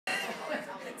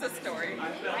I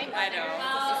know.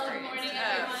 Well, good morning,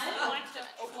 everyone.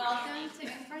 Welcome to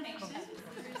Incarnation.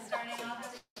 We're starting off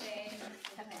today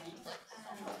with a bang.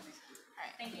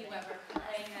 Thank you, Weber, for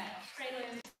playing that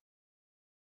prelude.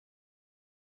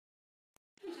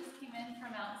 We just came in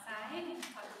from outside and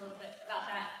talk a little bit about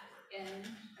that in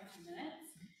a few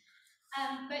minutes.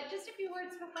 But just a few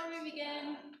words before we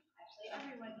begin. Actually,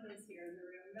 everyone who is here in the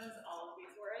room knows all of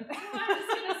these words, so I'm just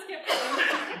going to skip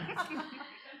them.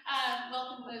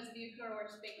 Welcome those of you who are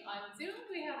worshiping on Zoom.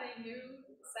 We have a new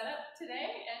setup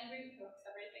today, and we hope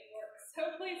everything works.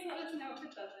 So please let us know if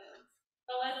it doesn't.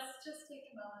 But let's just take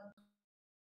a moment.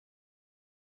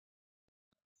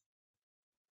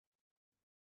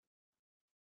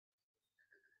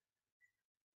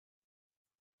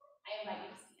 I invite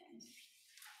you to stand.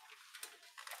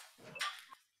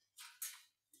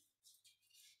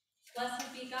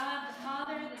 Blessed be God, the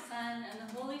Father, the Son, and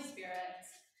the Holy Spirit.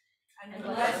 And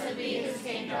blessed be his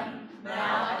kingdom,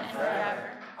 now and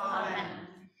forever. Amen.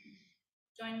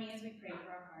 Join me as we pray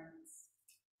for our hearts.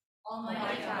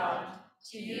 Almighty God,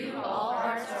 to you all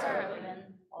hearts are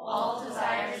open, all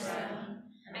desires known,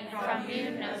 and from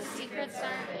you no secrets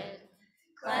are hid.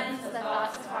 Cleanse the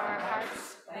thoughts of our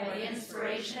hearts by the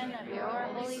inspiration of your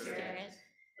Holy Spirit,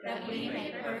 that we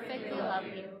may perfectly love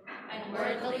you and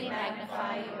worthily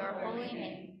magnify your holy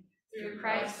name. Through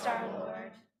Christ our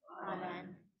Lord.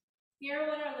 Amen. Hear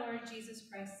what our Lord Jesus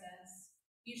Christ says.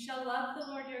 You shall love the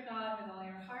Lord your God with all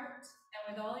your heart, and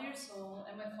with all your soul,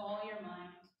 and with all your mind.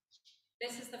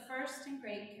 This is the first and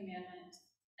great commandment,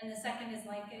 and the second is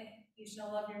like it. You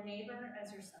shall love your neighbor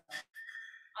as yourself.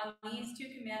 On these two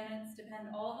commandments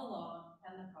depend all the law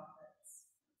and the prophets.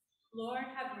 Lord,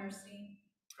 have mercy.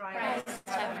 Christ,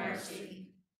 have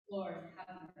mercy. Lord,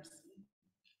 have mercy.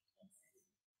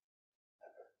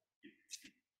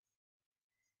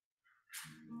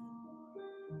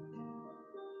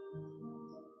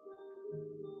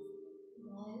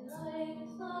 My life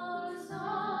flows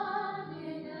on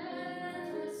in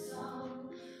endless song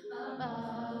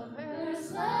above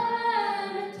earth's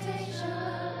lamentation.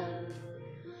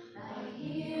 I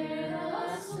hear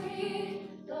the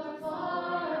sweet, though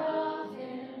far off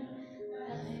hymn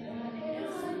that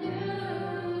is a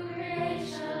new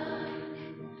creation.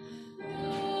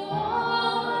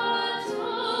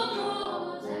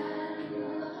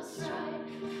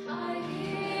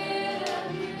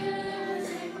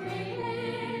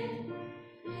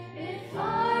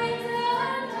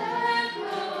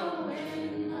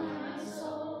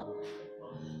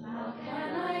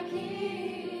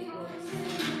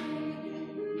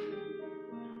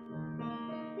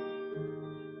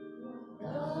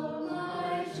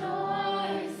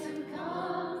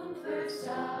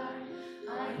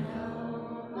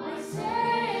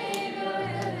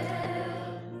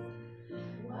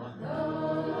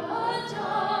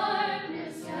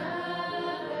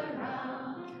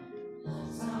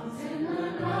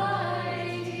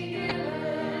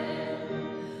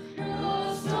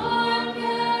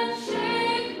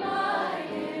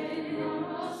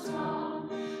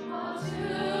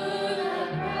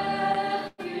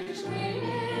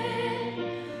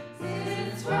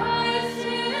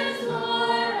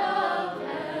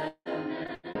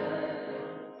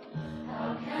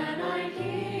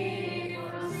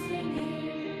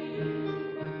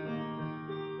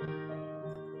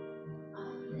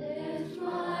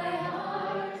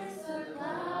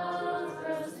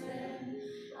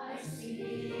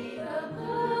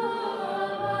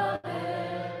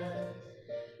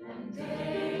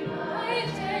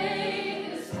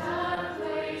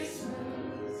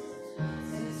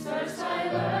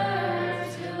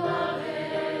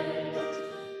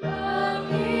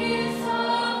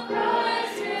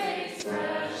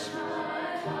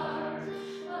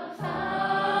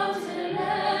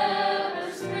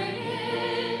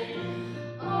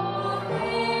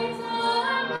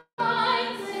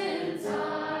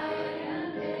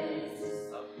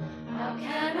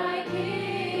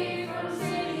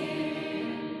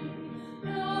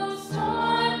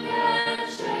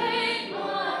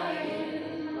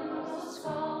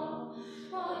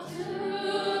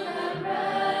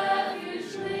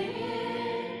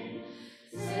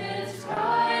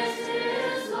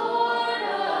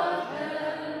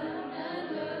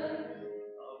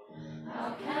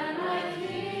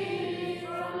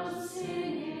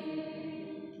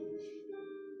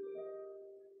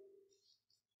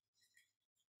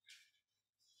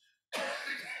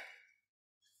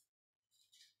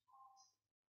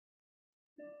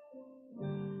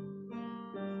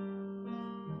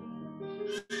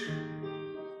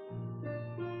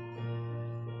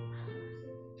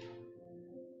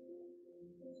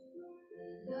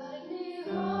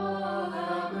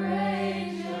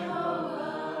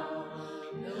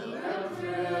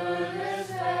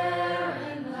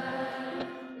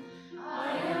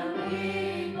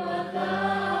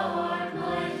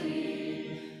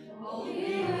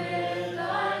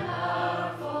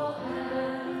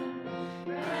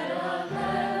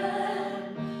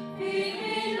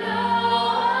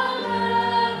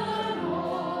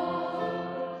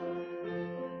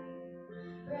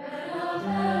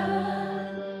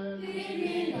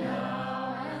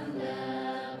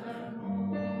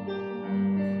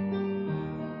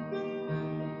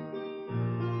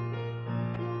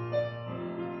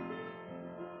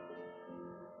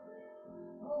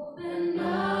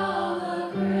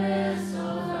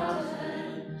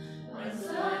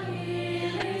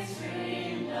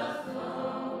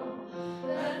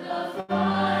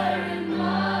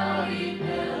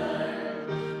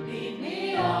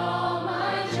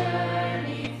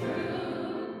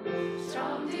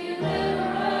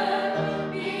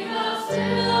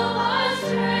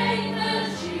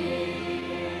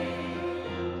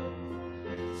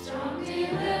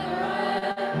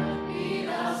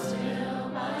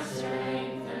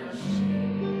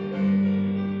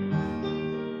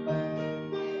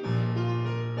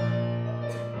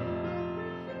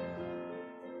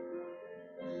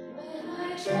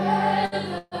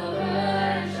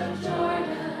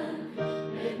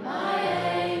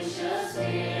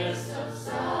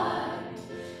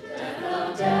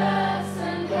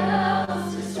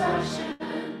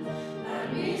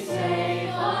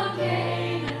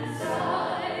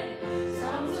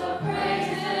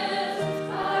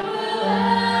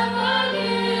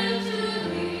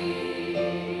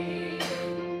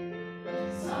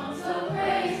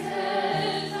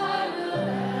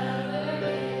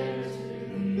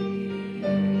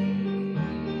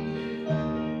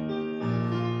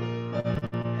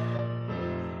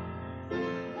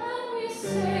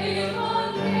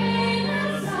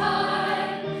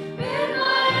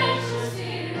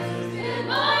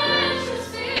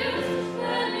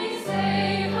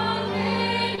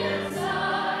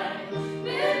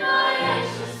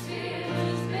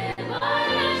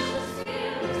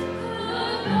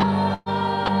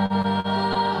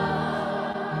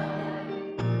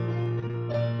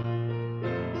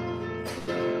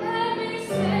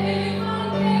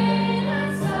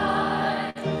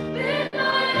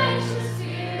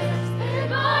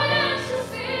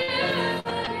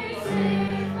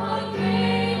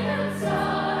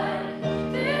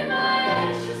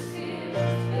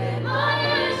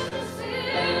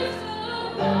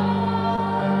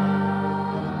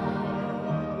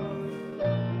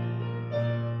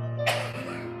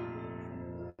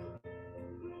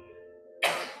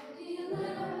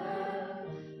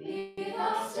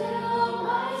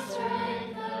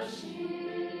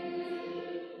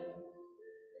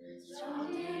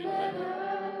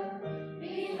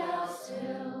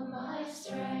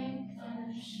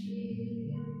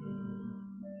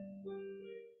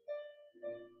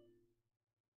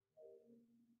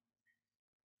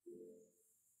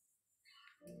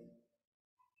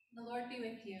 The Lord be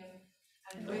with you.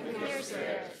 And with your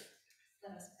spirit.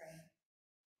 Let us pray.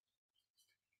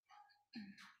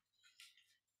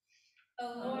 O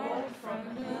Lord,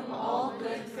 from whom all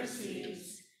good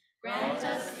proceeds, grant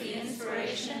us the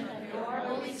inspiration of your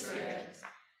Holy Spirit,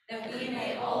 that we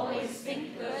may always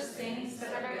think those things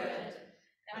that are good,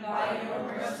 and by your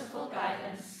merciful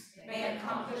guidance may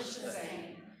accomplish the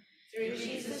same. Through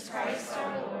Jesus Christ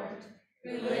our Lord,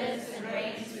 who lives and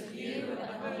reigns with you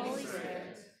and the Holy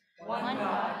Spirit, one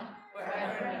God,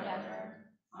 forever and ever.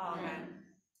 Amen.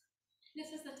 This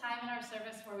is the time in our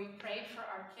service where we pray for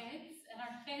our kids, and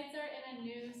our kids are in a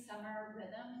new summer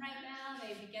rhythm right now.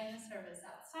 They begin the service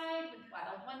outside with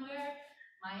Wild Wonder.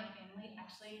 My family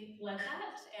actually led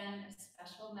that, and a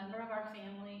special member of our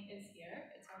family is here.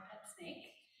 It's our pet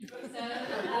snake. So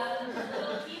a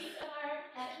little piece of our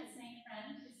pet snake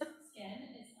friend, his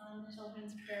skin, is on the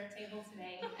children's prayer table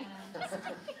today. And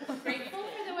I'm grateful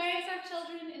for the ways our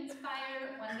children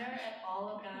inspire wonder at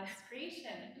all of God's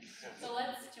creation. So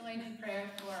let's join in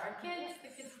prayer for our kids, the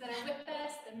kids that are with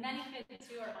us, the many kids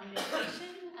who are on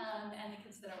vacation, and the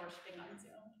kids that are worshiping on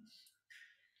Zoom.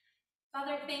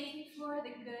 Father, thank you for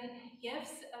the good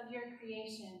gifts of your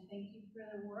creation. Thank you for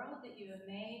the world that you have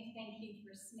made. Thank you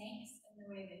for snakes and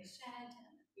the way they shed and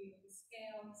the beautiful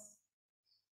scales.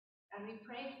 God, we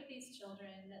pray for these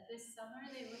children that this summer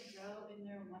they would grow in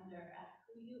their wonder at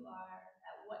who you are,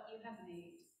 at what you have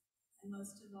made, and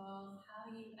most of all,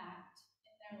 how you act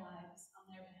in their lives on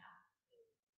their behalf.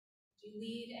 Would you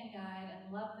lead and guide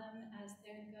and love them as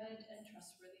their good and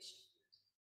trustworthy shepherd.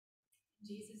 In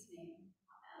Jesus' name.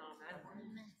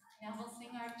 Amen. Now we'll sing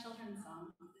our children's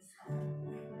song this summer.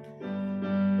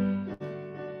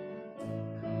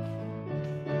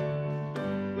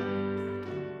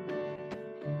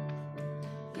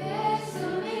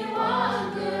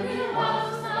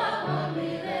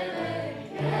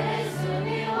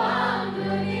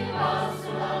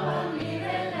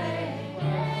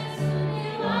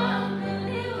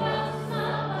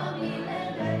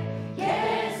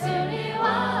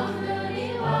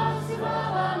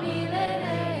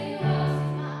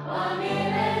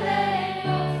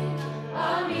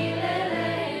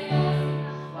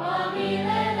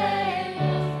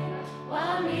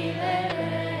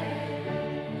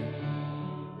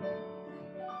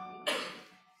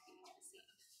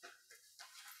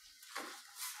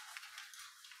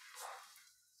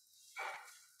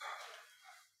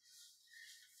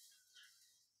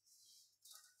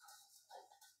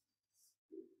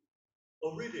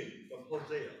 A reading from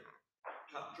Hosea,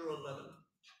 chapter 11,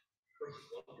 verses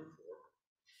 1 through 4,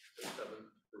 and 7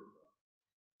 through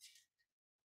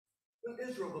 12. When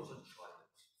Israel was a child,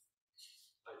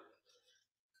 I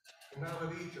came out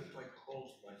of Egypt, I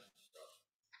called myself.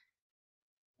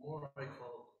 The more I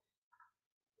called,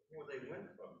 the more they went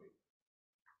from me.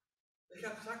 They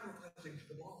kept sacrificing to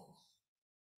the walls,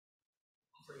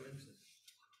 offering incense.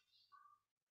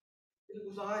 It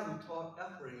was I who taught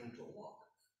Ephraim to walk.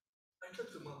 I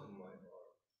took them up in my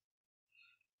arms.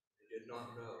 They did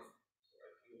not know that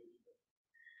I healed them.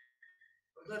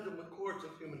 I led them with cords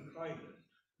of human kindness,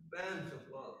 bands of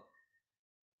love.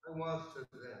 I was to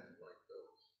them like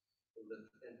those who lift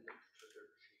infants to their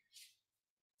cheeks.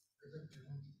 I lived in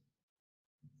them.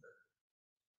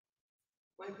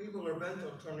 My people are bent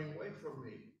on turning away from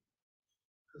me.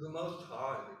 To the Most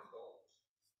High they call,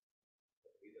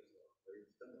 but he does not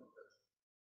raise them up.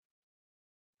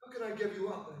 How can I give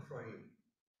you up, Ephraim?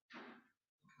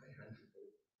 How can I hand you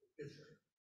over to Israel?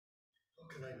 How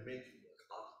can I make you a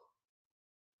gospel?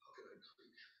 How can I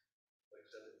preach my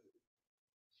you?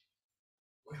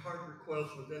 My heart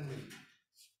recoils within me.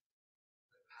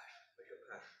 Like a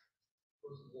passion,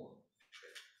 grows warm.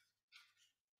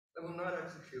 I will not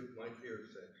execute my dear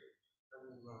sentry. I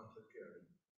will not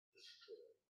again destroy.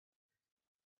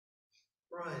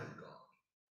 For I am God,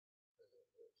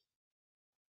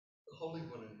 the Holy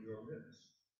One in your midst,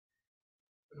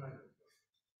 and I will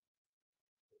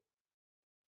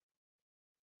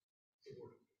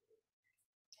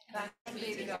Thanks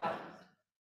be to God.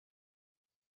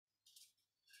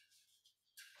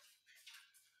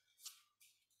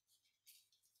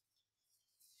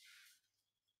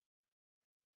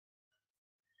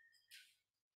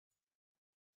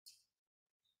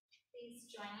 Please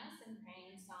join us in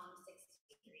praying Psalm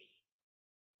 63.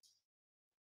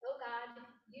 O God,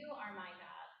 you are my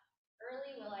God.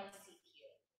 Early will I seek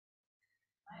you.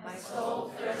 My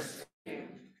soul thirsts for you.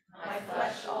 My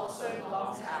flesh also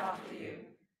longs after you,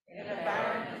 in a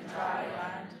barren and dry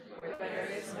land where there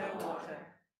is no water.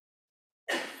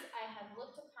 I have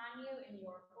looked upon you in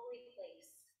your holy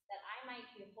place, that I might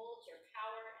behold your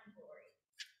power and glory.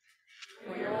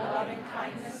 For your loving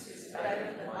kindness is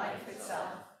better than life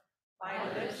itself. My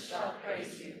lips shall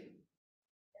praise you.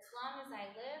 As long as I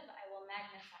live, I will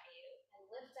magnify you and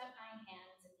lift up my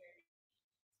hands in your name.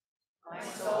 My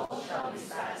soul shall be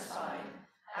satisfied,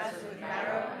 as with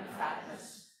marrow and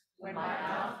fatness, when my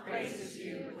mouth praises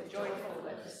you with joyful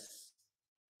lips.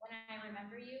 When I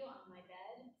remember you on my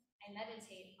bed, I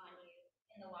meditate on you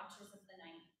in the watches of the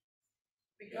night.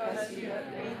 Because you have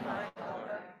been my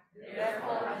helper,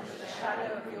 therefore under the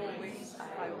shadow of your wings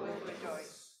I will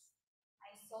rejoice. My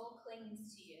soul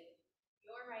clings to you.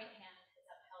 Your right hand has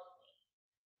upheld me.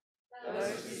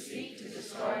 Those who seek to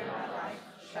destroy my life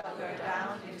shall go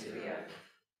down into the earth.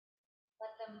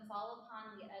 Let them fall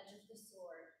upon the edge of the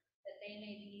sword, that they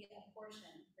may be a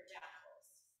portion for jackals.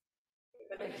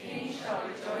 But the king shall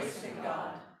rejoice in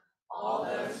God. All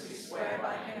those who swear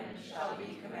by him shall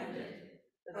be commended.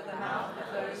 For the mouth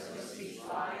of those who speak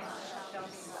lies shall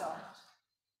be stopped.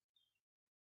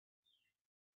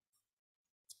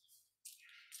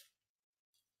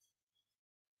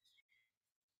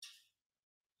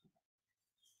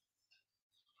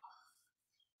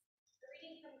 A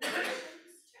reading from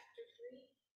Galatians chapter 3,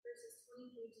 verses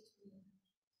 23 to 29.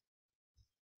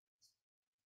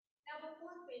 Now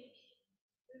before faith came,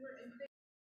 we were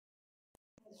imprisoned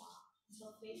in the law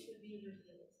until faith would be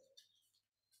revealed.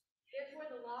 Therefore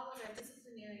the law was our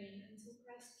disciplinarian until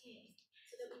Christ came,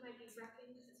 so that we might be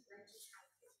reckoned as righteous by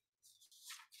faith.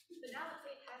 But now that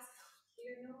faith has come,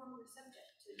 we are no longer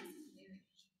subject to a disciplinarian.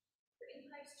 For in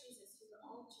Christ Jesus we are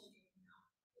all children of God.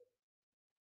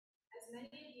 As many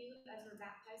of you as were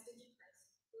baptized into Christ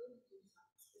clothed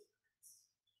yourselves with Christ.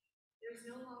 There is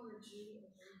no longer Jew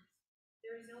or Greek.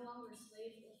 There is no longer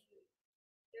slave or free.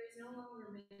 There is no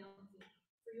longer male or female,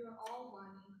 for you are all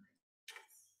one in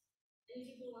Christ. And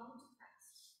if you belong to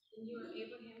Christ, then you are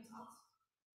Abraham's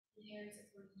offspring, and heirs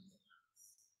according to the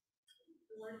promise.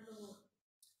 The word of the Lord.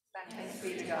 Thanks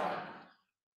be to God.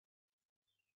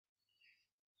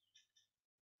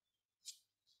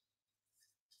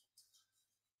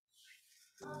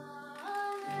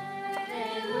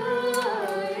 Alleluia,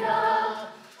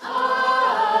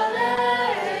 alleluia,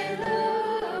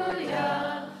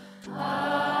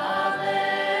 alleluia,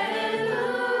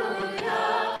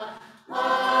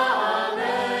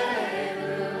 alleluia.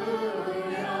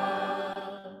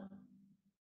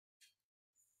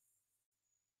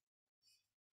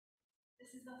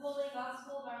 This is the holy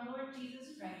gospel of our Lord Jesus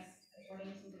Christ,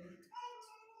 according to Luke.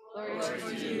 Glory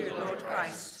to you, Lord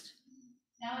Christ.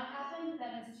 Now it happened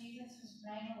that as Jesus was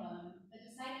praying alone, the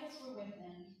disciples were with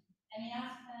him, and he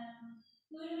asked them,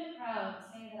 "Who do the crowd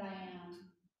say that I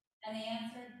am?" And they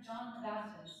answered, "John the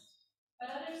Baptist. But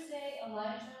others say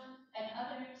Elijah, and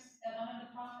others that one of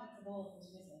the prophets of old was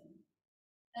risen."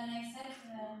 Then they said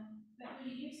to him, "But who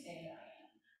do you say that I am?"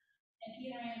 And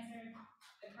Peter answered,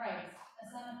 "The Christ,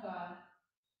 the Son of God."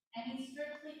 And he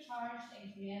strictly charged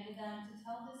and commanded them to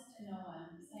tell this to no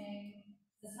one, saying,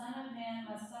 the Son of Man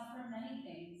must suffer many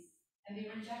things, and be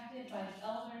rejected by the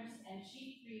elders and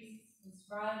chief priests and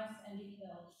scribes, and be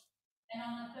killed, and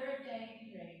on the third day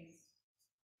be raised.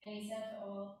 And he said to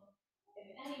all,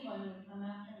 if anyone would come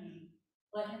after me,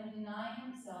 let him deny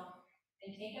himself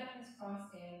and take up his cross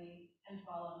daily and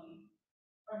follow me.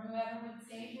 For whoever would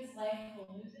save his life will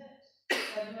lose it,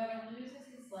 but whoever loses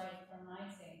his life for my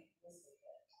sake will save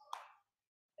it.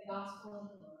 The Gospel of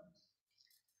the Lord.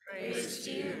 Praise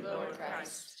to you, Lord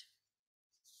Christ.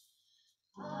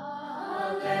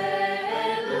 Alleluia,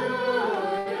 alleluia,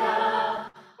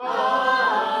 alleluia,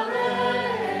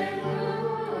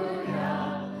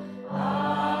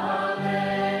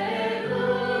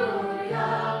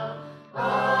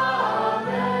 alleluia.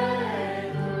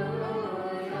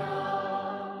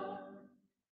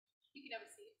 You can have a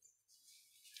seat.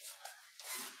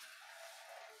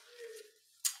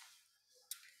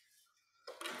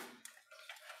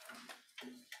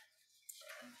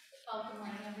 Well, good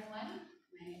morning, everyone.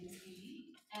 My name is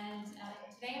Amy, and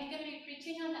today I'm going to be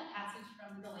preaching on that passage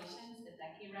from Galatians that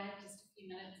Becky read just a few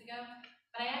minutes ago.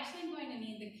 But I actually am going to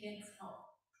need the kids'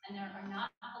 help, and there are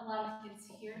not a lot of kids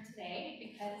here today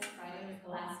because Friday was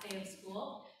the last day of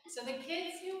school. So the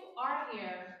kids who are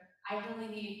here, I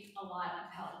really need a lot of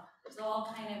help. It's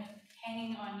all kind of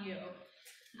hanging on you.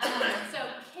 So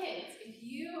kids, if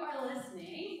you are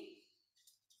listening,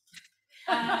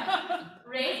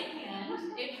 raise a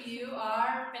hand if you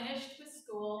are finished with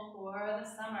school for the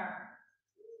summer.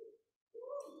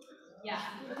 Yeah,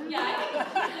 I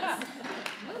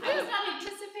was not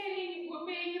anticipating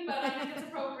whooping, but I think it's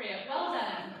appropriate. Well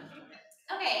done.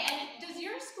 Okay, and does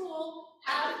your school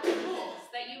have rules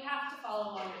that you have to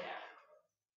follow while you're there?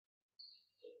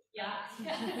 Yeah.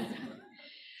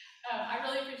 I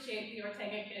really appreciate the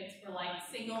Ortega kids for like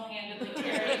single-handedly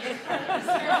carrying this part of the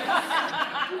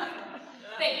service.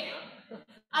 Thank you.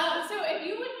 So if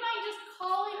you wouldn't mind just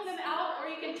calling them out, or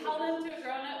you can tell them to a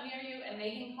grown-up near you, and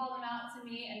they can call them out to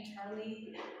me and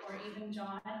Charlie, or even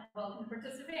John, welcome to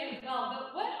participate as well.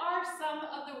 But what are some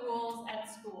of the rules at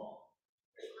school?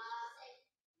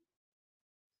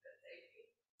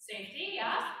 Safety,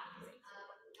 yeah.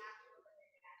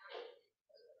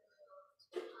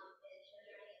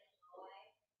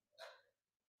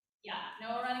 Yeah,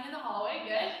 no running in the hallway,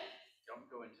 good. Don't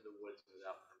go into the woods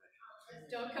without permission.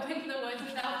 Don't go into the woods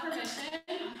without permission.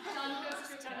 John goes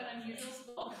to kind of an unusual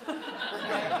school.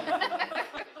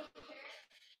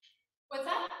 What's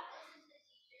that?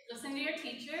 Listen to your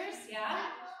teachers,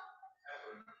 yeah.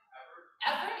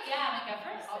 Effort, yeah, make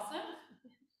effort, awesome.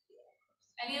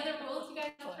 Any other rules you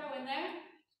guys will throw in there?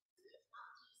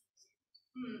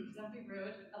 Don't be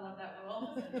rude. I love that rule.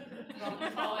 Don't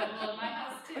follow that rule in my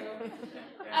house too.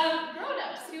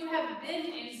 Grown-ups who have been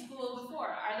in school before,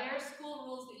 are there school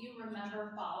rules that you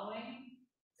remember following?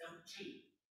 Don't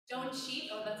cheat. Don't cheat.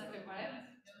 Oh, that's a good one.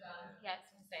 Yes,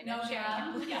 No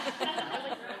gum. Yeah.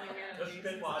 No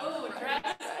spit wads. Oh, dress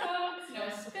codes. No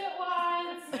spit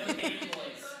wads. No Game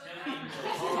Boys.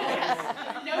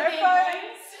 No Game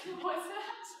Boys. What's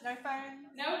that? No phone.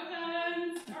 No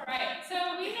phones. All right. So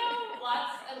we know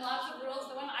lots and lots of rules.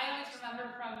 The one I always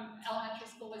remember from elementary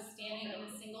school was standing in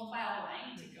a single file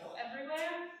line to go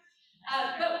everywhere.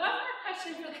 But one more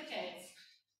question for the kids.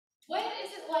 What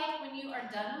is it like when you are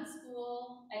done with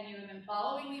school and you have been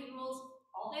following the rules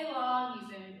all day long,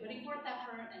 you've been putting forth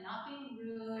effort and not being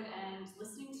rude and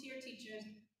listening to your teachers?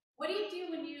 What do you do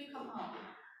when you come home?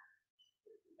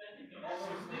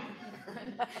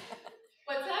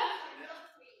 What's that?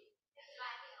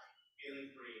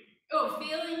 Feeling free. Oh,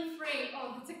 feeling free.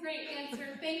 Oh, that's a great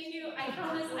answer. Thank you. I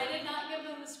promise I did not give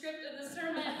them the script of the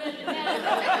sermon, but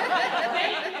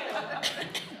thank you.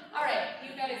 All right,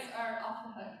 you guys are off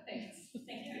the hook. Thanks.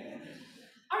 Thank you.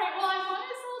 All right, well, I want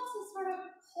us all to sort of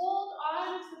hold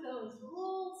on to those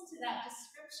rules, to that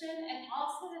description, and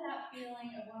also to that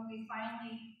feeling of when we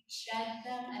finally shed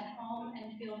them at home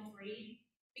and feel free,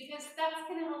 because that's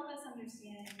going to help us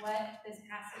understand what this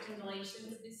passage in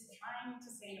Galatians is trying to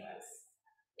say to us.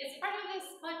 It's part of this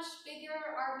much bigger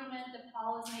argument that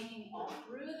Paul is making all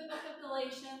through the book of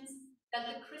Galatians, that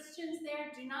the Christians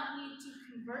there do not need to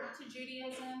convert to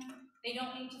Judaism. They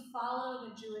don't need to follow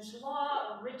the Jewish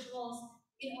law or rituals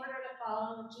in order to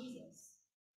follow Jesus.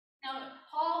 Now,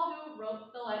 Paul, who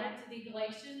wrote the letter to the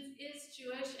Galatians, is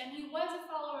Jewish, and he was a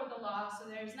follower of the law, so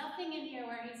there's nothing in here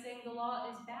where he's saying the law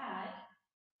is bad.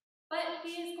 But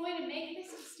he is going to make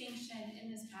this distinction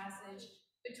in this passage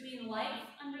between life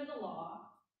under the law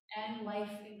and life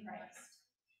in Christ.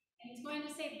 And he's going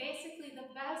to say basically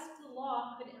the best the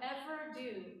law could ever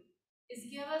do is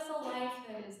give us a life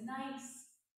that is nice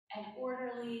and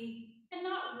orderly and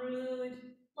not rude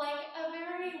like a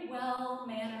very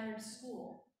well-mannered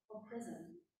school or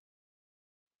prison.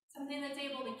 Something that's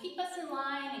able to keep us in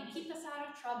line and keep us out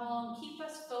of trouble and keep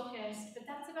us focused, but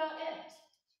that's about it.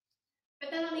 But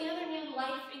then on the other hand,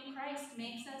 life in Christ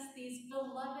makes us these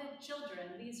beloved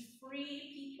children, these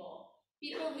free people,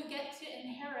 people who get to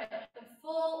inherit the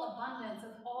full abundance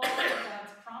of all of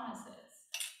God's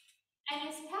promises. And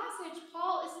this passage,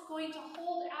 Paul is going to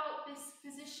hold out this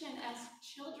position as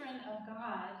children of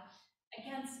God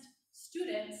against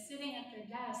students sitting at their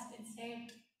desk and say,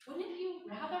 wouldn't you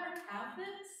rather have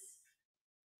this?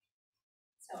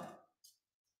 So,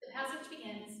 the passage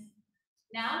begins,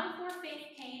 now before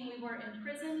faith came, we were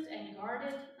imprisoned and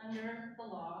guarded under the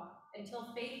law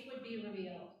until faith would be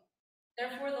revealed.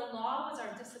 Therefore, the law was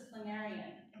our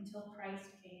disciplinarian until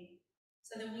Christ came,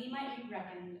 so that we might be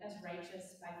reckoned as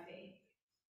righteous by faith.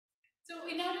 So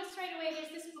we notice right away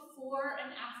there's this before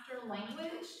and after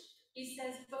language. He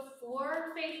says,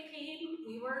 before faith came,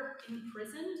 we were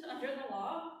imprisoned under the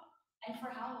law. And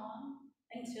for how long?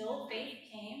 Until faith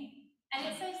came. And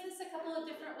it says this a couple of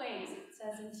different ways. It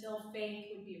says until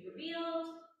faith would be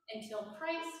revealed, until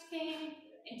Christ came,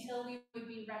 until we would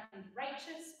be reckoned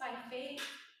righteous by faith.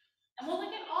 And we'll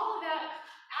look at all of that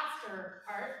after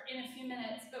part in a few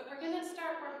minutes, but we're going to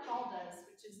start where Paul does,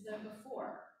 which is the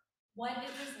before. What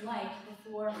it was like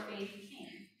before faith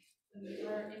came, when we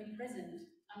were imprisoned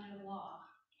under the law.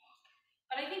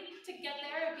 But I think to get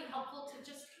there, it would be helpful to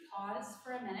just pause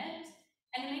for a minute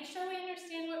and to make sure we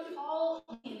understand what Paul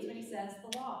means when he says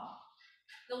the law.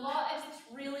 The law is this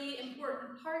really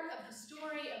important part of the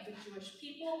story of the Jewish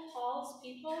people, Paul's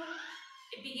people.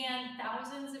 It began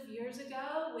thousands of years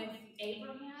ago with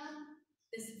Abraham,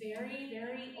 this very,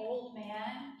 very old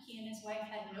man. He and his wife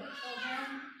had no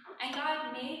children, and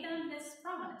God made them this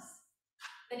promise,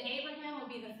 that Abraham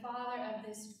would be the father of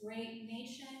this great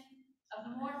nation,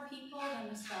 of more people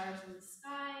than the stars in the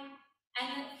sky, and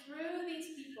that through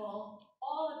these people,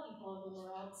 all the people of the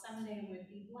world someday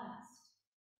would be blessed.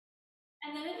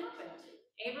 And then it happened.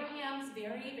 Abraham's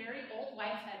very, very old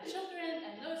wife had children,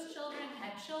 and those children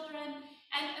had children,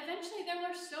 and eventually there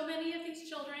were so many of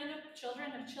these children,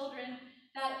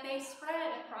 that they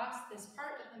spread across this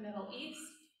part of the Middle East,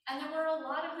 and there were a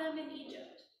lot of them in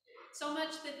Egypt. So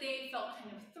much that they felt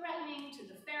kind of threatening to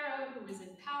the Pharaoh who was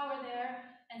in power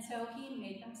there, and so he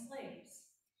made them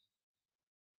slaves.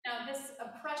 Now, this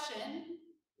oppression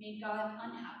made God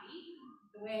unhappy,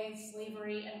 the way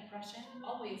slavery and oppression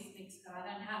always makes God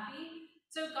unhappy.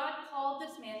 So God called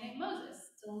this man named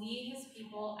Moses to lead his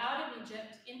people out of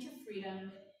Egypt into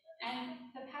freedom.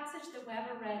 And the passage that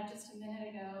Weber read just a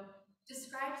minute ago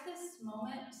describes this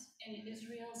moment in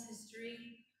Israel's history.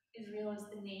 Israel is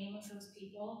the name of those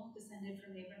people descended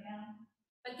from Abraham.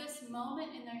 But this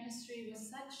moment in their history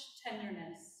was such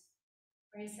tenderness,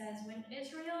 where he says, when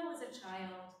Israel was a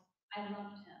child, I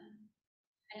loved him,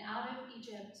 and out of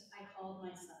Egypt I called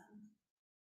my son.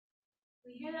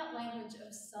 We hear that language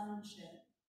of sonship.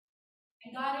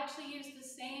 And God actually used the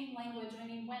same language when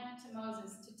he went to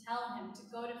Moses to tell him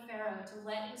to go to Pharaoh to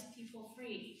let his people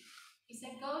free. He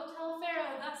said, go tell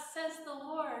Pharaoh, thus says the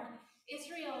Lord,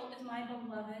 Israel is my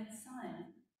beloved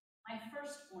son, my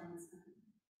firstborn son.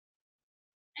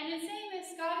 And in saying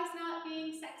this, God is not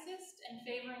being sexist and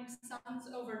favoring sons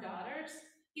over daughters.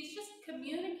 He's just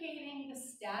communicating the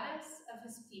status of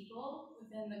his people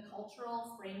within the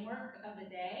cultural framework of the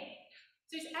day.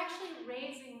 So he's actually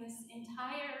raising this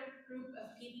entire group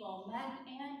of people, men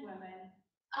and women,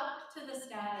 up to the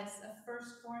status of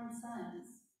firstborn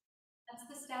sons. That's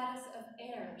the status of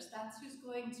heirs. That's who's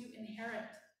going to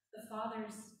inherit the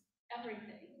father's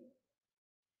everything.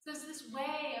 So it's this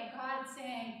way of God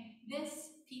saying,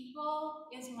 this people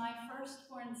is my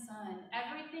firstborn son.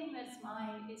 Everything that's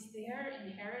mine is their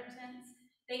inheritance.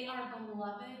 They are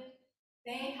beloved.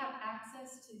 They have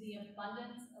access to the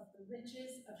abundance of the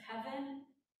riches of heaven.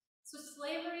 So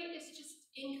slavery is just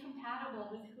incompatible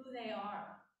with who they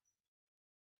are.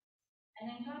 And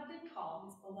then God did call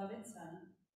his beloved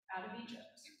son out of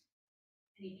Egypt.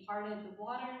 And he parted the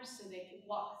waters so they could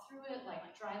walk through it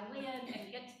like dry land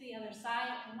and get to the other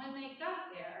side. And when they got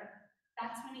there,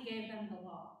 that's when he gave them the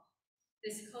law.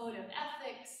 This code of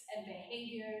ethics and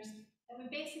behaviors that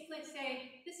would basically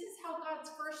say, this is how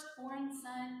God's firstborn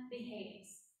son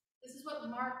behaves. This is what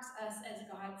marks us as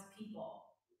God's people.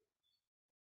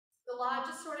 The law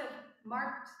just sort of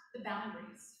marked the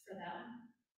boundaries for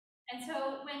them. And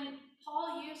so when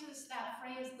Paul uses that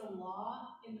phrase, the law,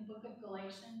 in the book of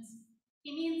Galatians,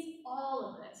 he means all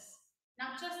of this,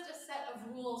 not just a set of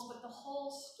rules, but the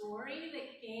whole story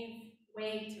that gave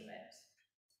way to it.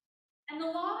 And the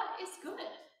law is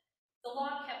good. The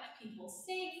law kept people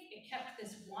safe. It kept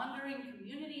this wandering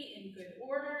community in good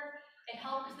order. It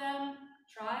helped them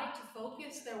try to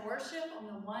focus their worship on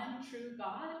the one true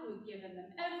God who had given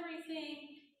them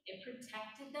everything. It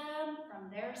protected them from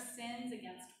their sins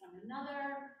against one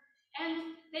another.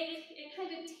 And it kind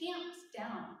of tamped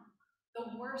down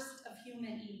the worst of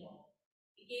human evil.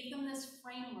 It gave them this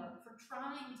framework for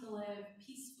trying to live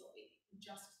peacefully and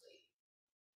justly.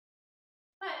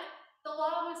 But the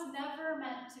law was never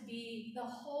meant to be the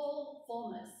whole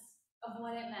fullness of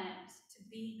what it meant to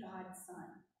be God's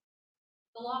son.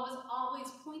 The law was always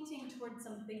pointing towards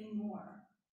something more.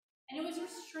 And it was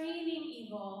restraining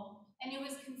evil, and it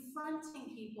was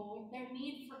confronting people with their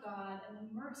need for God and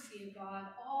the mercy of God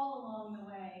all along the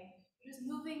way. It was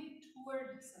moving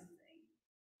toward something.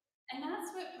 And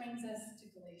that's what brings us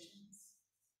to Galatians.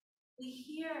 We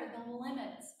hear the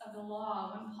limits of the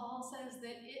law when Paul says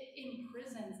that it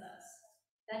imprisons us,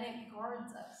 that it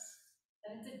guards us,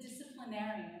 that it's a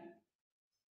disciplinarian.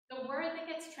 The word that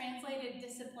gets translated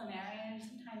disciplinarian,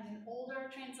 sometimes in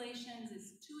older translations,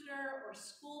 is tutor or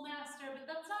schoolmaster, but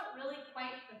that's not really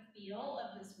quite the feel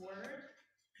of this word.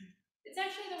 It's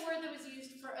actually the word that was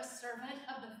used for a servant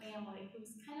of the family who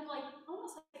was kind of like,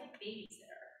 almost like a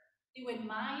babysitter. They would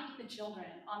mind the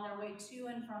children on their way to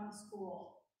and from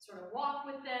school, sort of walk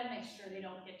with them, make sure they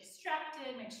don't get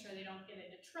distracted, make sure they don't get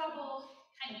into trouble,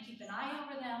 kind of keep an eye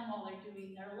over them while they're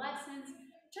doing their lessons.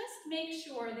 Just make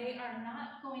sure they are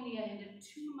not going to get into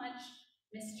too much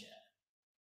mischief.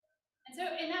 And so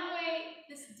in that way,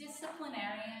 this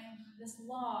disciplinarian, this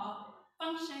law,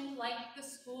 functioned like the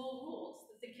school rules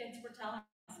that the kids were telling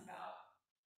us about.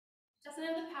 It doesn't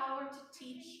have the power to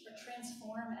teach or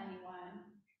transform anyone,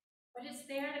 but it's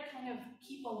there to kind of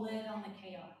keep a lid on the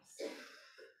chaos.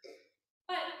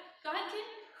 But God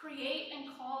didn't create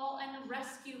and call and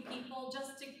rescue people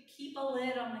just to keep a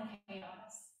lid on the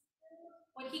chaos.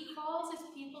 What he calls his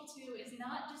people to is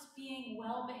not just being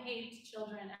well-behaved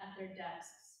children at their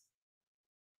desks.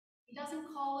 He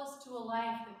doesn't call us to a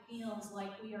life that feels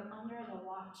like we are under the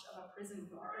watch of a prison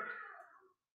guard.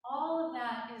 All of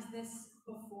that is this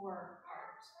before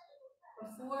part.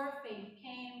 Before faith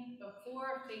came,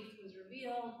 before faith was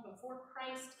revealed, before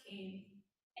Christ came.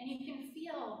 And you can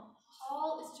feel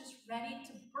Paul is just ready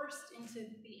to burst into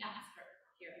the after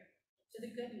here, to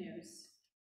the good news.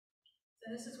 So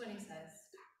this is what he says.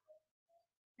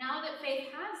 Now that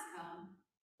faith has come,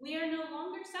 we are no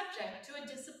longer subject to a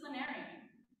disciplinarian.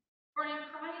 For in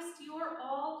Christ you are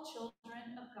all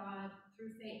children of God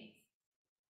through faith.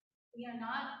 We are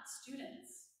not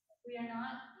students. We are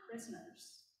not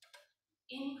prisoners.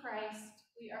 In Christ,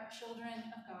 we are children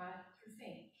of God through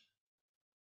faith.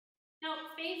 Now,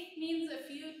 faith means a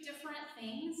few different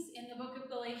things in the book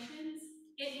of Galatians.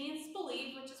 It means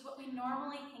believe, which is what we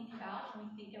normally think about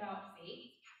when we think about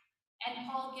faith. And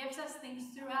Paul gives us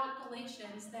things throughout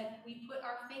Galatians that we put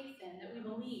our faith in, that we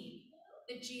believe.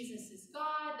 That Jesus is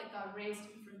God, that God raised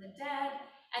him from the dead,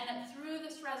 and that through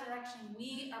this resurrection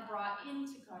we are brought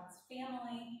into God's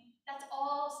family. That's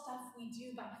all stuff we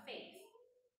do by faith.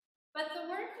 But the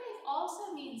word faith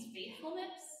also means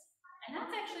faithfulness, and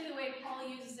that's actually the way Paul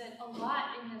uses it a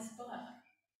lot in this book.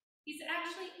 He's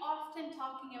actually often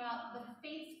talking about the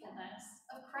faithfulness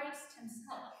of Christ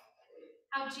himself.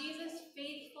 How Jesus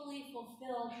faithfully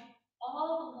fulfilled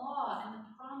all the law and the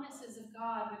promises of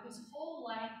God with his whole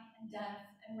life and death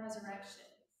and resurrection.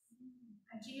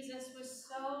 And Jesus was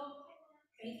so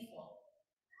faithful.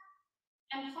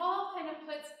 And Paul kind of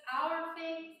puts our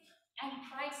faith and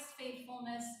Christ's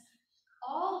faithfulness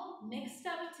all mixed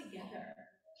up together.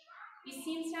 He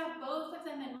seems to have both of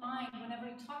them in mind whenever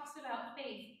he talks about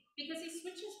faith, because he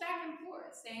switches back and forth,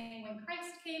 saying, when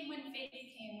Christ came, when faith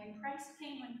came, when Christ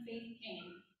came, when faith came.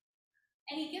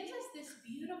 And he gives us this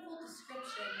beautiful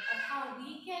description of how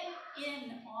we get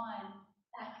in on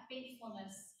that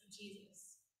faithfulness of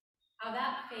Jesus. How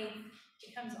that faith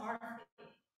becomes our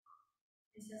faith.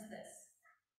 He says this.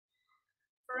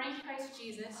 For in Christ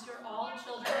Jesus, you're all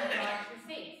children of God through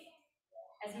faith.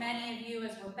 As many of you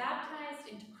as were baptized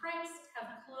into Christ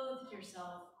have clothed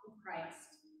yourself with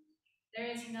Christ. There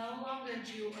is no longer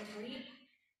Jew or Greek.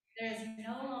 There is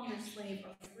no longer slave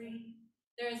or free.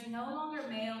 There is no longer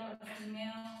male or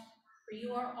female, for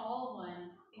you are all one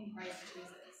in Christ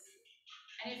Jesus.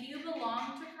 And if you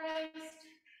belong to Christ,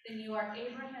 then you are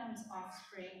Abraham's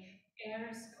offspring,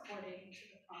 heirs according to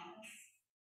the promise.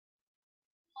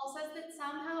 Paul says that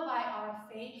somehow by our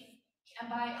faith and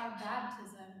by our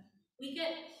baptism, we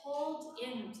get pulled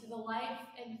into the life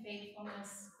and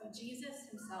faithfulness of Jesus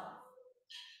himself.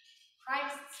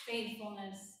 Christ's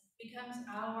faithfulness becomes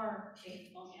our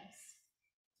faithfulness.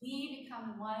 We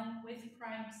become one with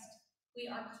Christ, We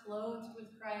are clothed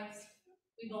with Christ.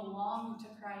 We belong to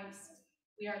Christ.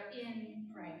 We are in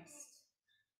Christ.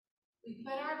 We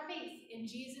put our faith in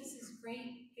Jesus'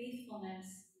 great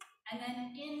faithfulness, and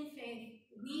then in faith,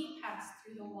 we pass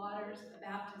through the waters of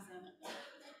baptism.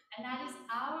 And that is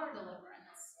our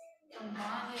deliverance from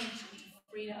bondage into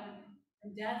freedom,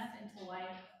 from death into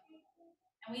life.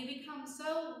 And we become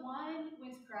so one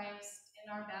with Christ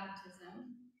in our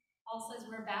baptism. Paul says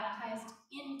we're baptized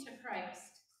into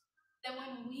Christ, that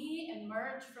when we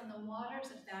emerge from the waters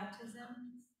of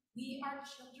baptism, we are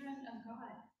children of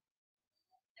God.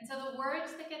 And so the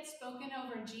words that get spoken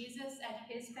over Jesus at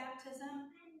his baptism,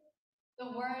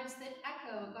 the words that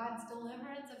echo God's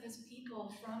deliverance of his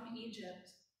people from Egypt,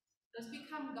 those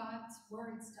become God's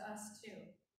words to us too.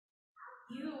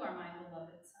 You are my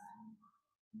beloved son.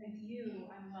 With you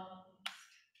I'm well pleased.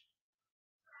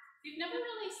 You've never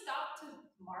really stopped to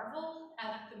marvel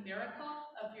at the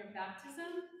miracle of your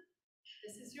baptism.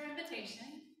 This is your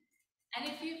invitation. And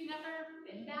if you've never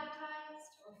been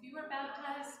baptized, or if you were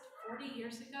baptized 40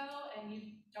 years ago and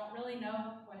you don't really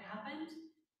know what happened,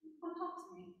 come talk to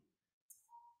me.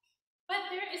 But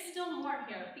there is still more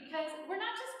here, because we're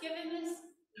not just given this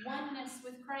oneness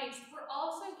with Christ, we're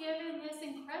also given this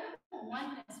incredible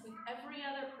oneness with every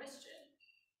other Christian.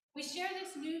 We share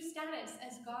this new status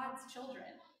as God's children,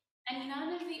 and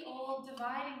none of the old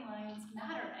dividing lines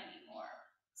matter anymore.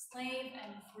 Slave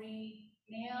and free,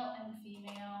 male and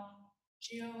female,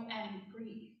 Jew and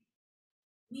Greek.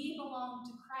 We belong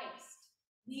to Christ.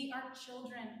 We are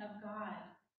children of God.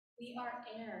 We are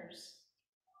heirs.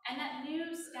 And that new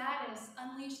status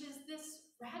unleashes this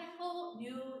radical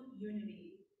new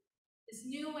unity, this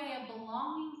new way of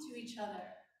belonging to each other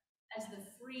as the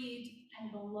freed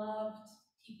and beloved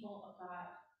people of God.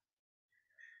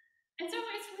 And so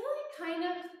it's really kind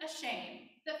of a shame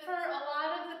that for a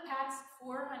lot of the past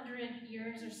 400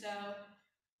 years or so,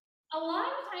 a lot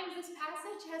of times this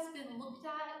passage has been looked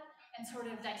at and sort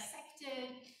of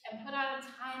dissected and put on a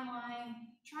timeline,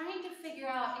 trying to figure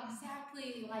out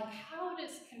exactly like how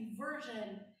does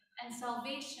conversion and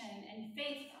salvation and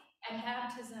faith and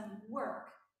baptism work?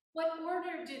 What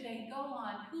order do they go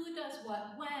on? Who does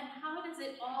what when? How does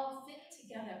it all fit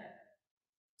together?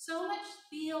 So much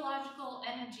theological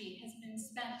energy has been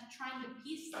spent trying to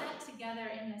piece that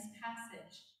together in this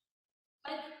passage.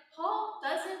 But Paul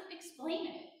doesn't explain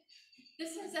it.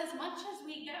 This is as much as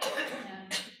we get from him,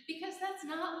 because that's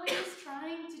not what he's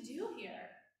trying to do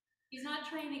here. He's not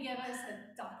trying to give us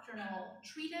a doctrinal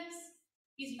treatise.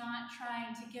 He's not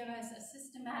trying to give us a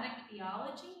systematic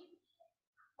theology.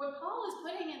 What Paul is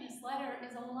putting in this letter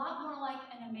is a lot more like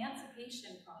an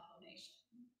emancipation proclamation.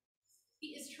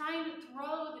 He is trying to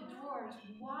throw the doors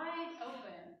wide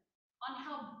open on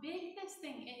how big this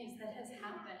thing is that has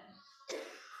happened.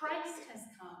 Christ has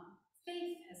come.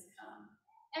 Faith has come.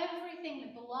 Everything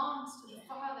that belongs to the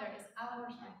Father is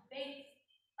ours by faith,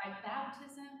 by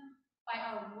baptism, by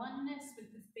our oneness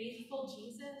with the faithful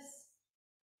Jesus.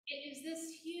 It is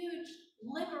this huge,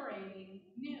 liberating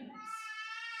news.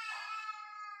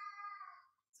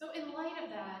 So in light of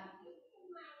that,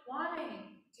 why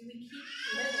do we keep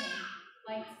living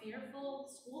like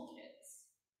fearful school kids?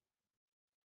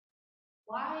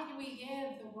 Why do we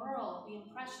give the world the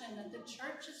impression that the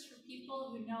church is for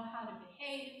people who know how to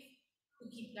behave, who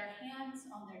keep their hands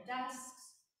on their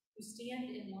desks, who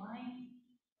stand in line?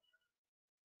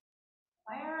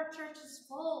 Why are our churches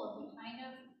full of the kind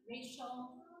of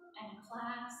racial and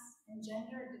class and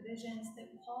gender divisions that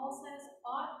Paul says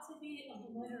ought to be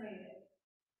obliterated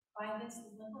by this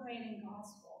liberating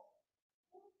gospel?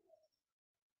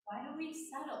 Why do we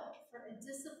settle for a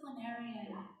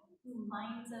disciplinarian who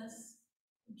minds us,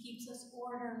 who keeps us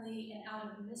orderly and out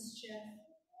of mischief,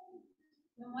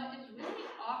 when what is really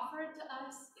offered to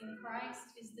us in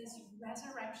Christ is this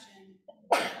resurrection,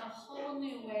 a whole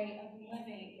new way of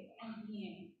living and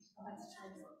being God's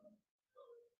children?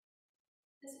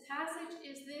 This passage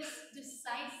is this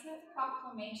decisive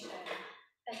proclamation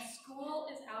that school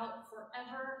is out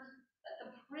forever, that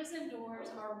the prison doors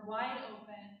are wide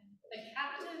open, the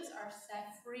captives are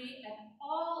set free, and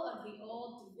all of the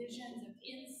old divisions of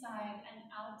inside and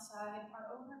outside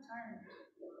are overturned.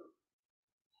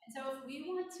 And so if we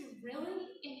want to really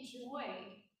enjoy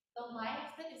the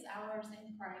life that is ours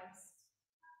in Christ,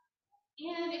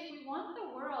 and if we want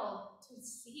the world to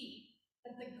see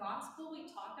that the gospel we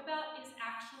talk about is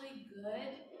actually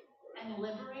good and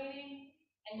liberating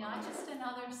and not just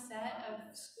another set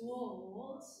of school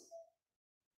rules,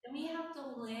 then we have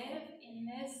to live in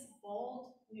this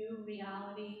bold new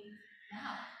reality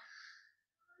now.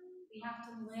 We have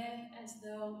to live as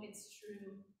though it's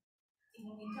true,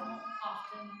 even we don't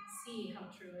often see how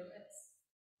true it is.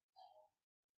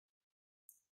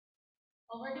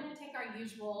 Well, we're going to take our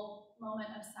usual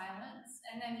moment of silence,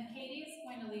 and then Katie is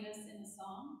going to lead us in a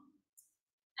song.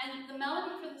 And the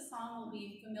melody for the song will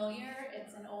be familiar.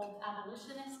 It's an old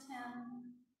abolitionist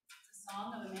hymn. It's a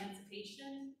song of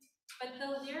emancipation, but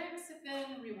the lyrics have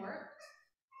been reworked,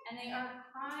 and they are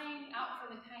crying out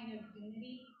for the kind of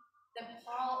unity that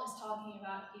Paul is talking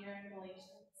about here in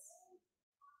Galatians.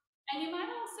 And you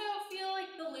might also feel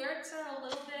like the lyrics are a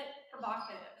little bit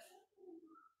provocative.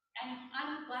 And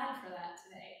I'm glad for that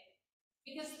today,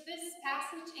 because this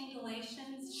passage in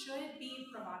Galatians should be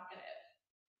provocative.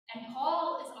 And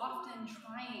Paul is often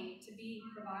trying to be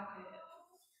provocative.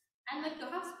 And the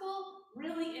gospel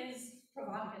really is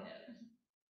provocative.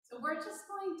 So we're just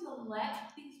going to let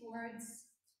these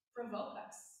words provoke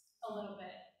us a little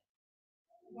bit.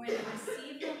 We're going to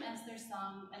receive them as they're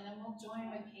sung, and then we'll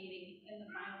join with Katie in the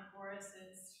final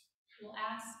choruses. We'll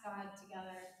ask God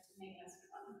together to make us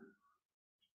one.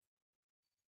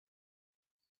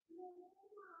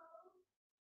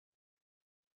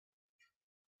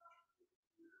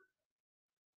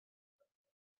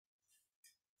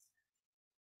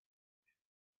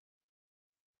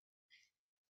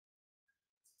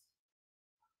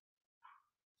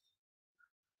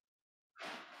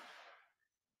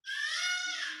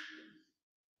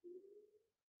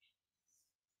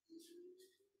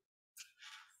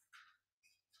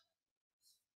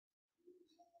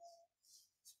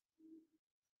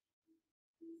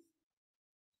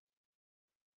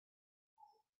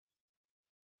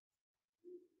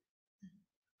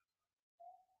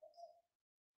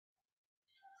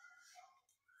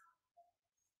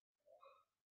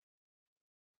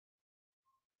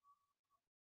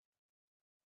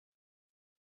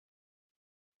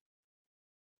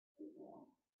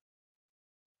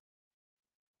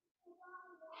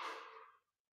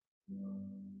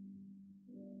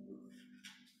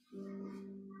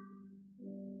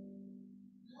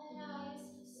 My eyes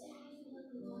have seen the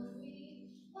glory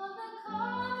of the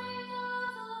coming of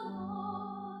the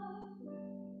Lord.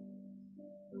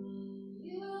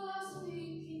 You are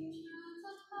speaking truth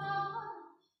of power.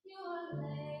 You are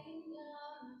laying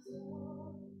down the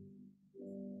sword.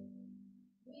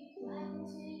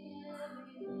 Replanting every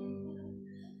vineyard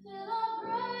till a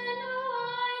brand new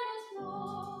wine is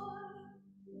poured.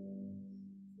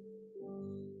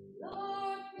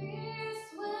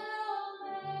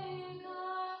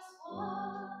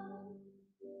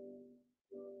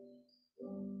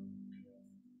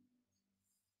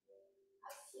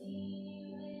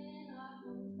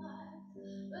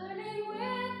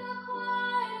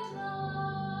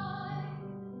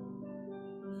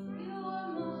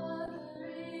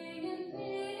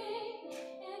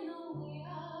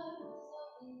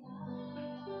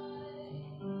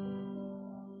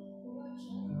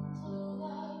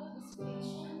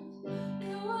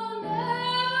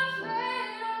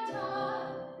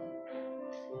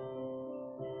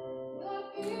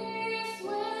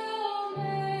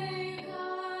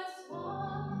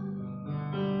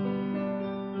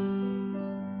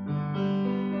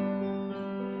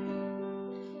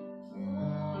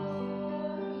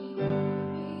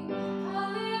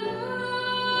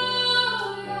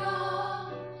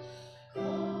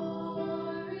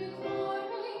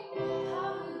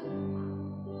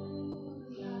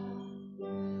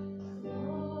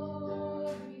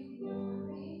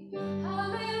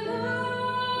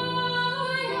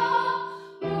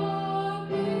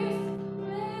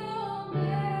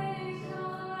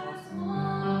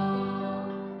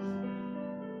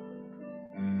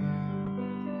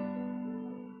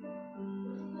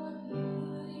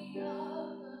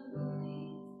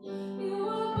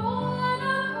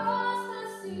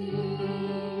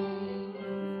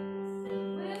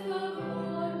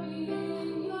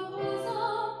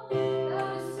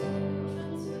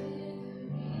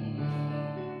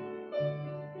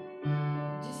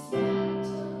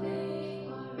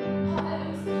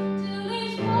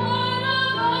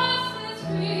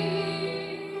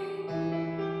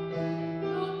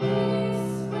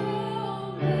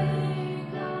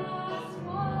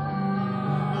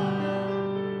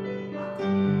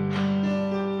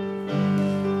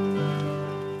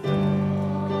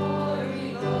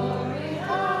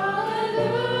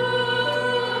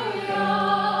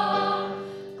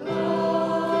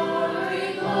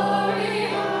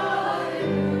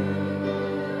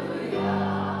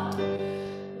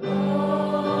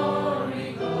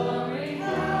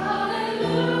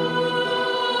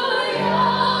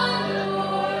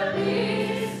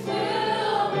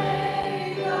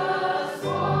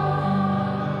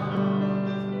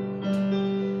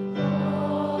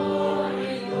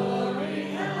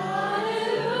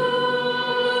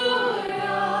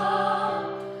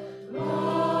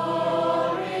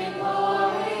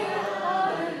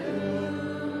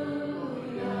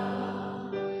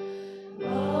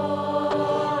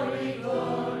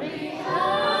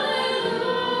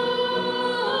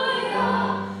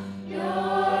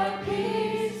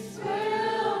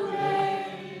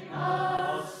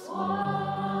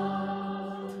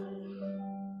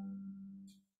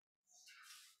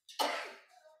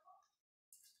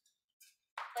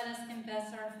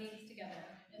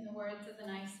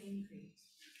 Nicene Creed.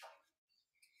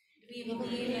 We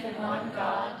believe in one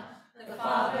God, the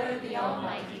Father, the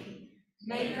Almighty,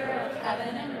 maker of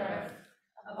heaven and earth,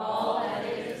 of all that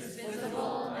is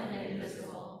visible and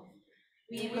invisible.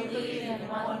 We believe in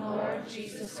one Lord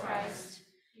Jesus Christ,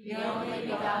 the only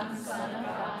begotten Son of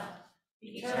God,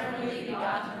 eternally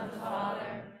begotten of the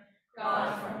Father,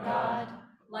 God from God,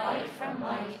 light from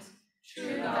light,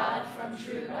 true God from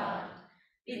true God,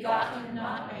 begotten,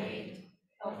 not made,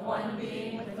 of one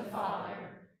being with the Father.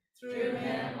 Through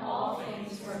him all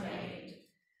things were made.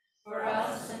 For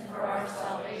us and for our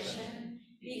salvation,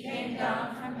 he came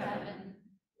down from heaven,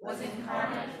 was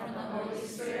incarnate from the Holy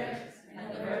Spirit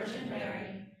and the Virgin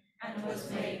Mary, and was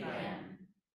made man.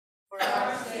 For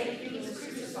our sake he was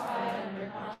crucified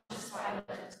under Pontius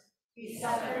Pilate. He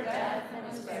suffered death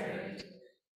and was buried.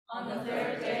 On the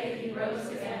third day he rose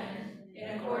again,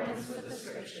 in accordance with the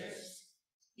Scriptures.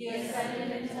 He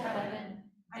ascended into heaven,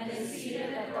 and is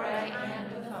seated at the right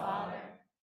hand of the Father.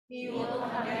 He will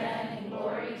come again in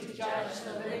glory to judge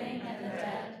the living and the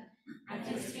dead, and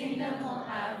his kingdom will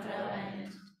have no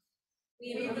end.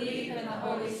 We believe in the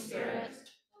Holy Spirit,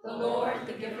 the Lord,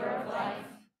 the giver of life,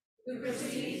 who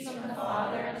proceeds from the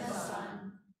Father and the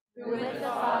Son, who with the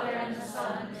Father and the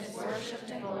Son is worshipped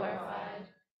and glorified,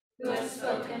 who has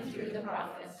spoken through the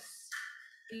prophets.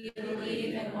 We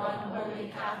believe in one holy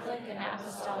Catholic and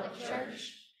apostolic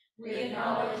church. We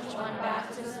acknowledge one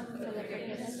baptism for the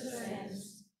forgiveness of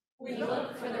sins. We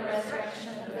look for the resurrection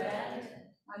of the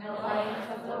dead and the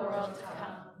life of the world to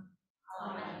come.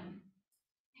 Amen.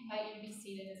 I invite you to be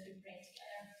seated as we pray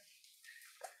together.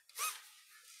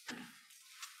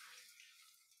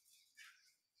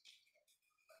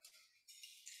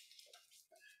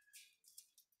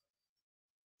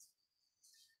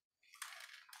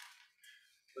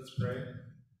 Let's pray.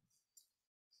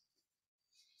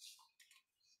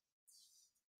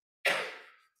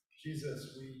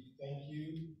 Jesus, we thank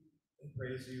you and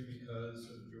praise you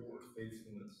because of your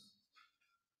faithfulness.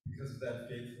 Because of that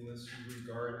faithfulness, you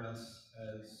regard us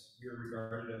as, we are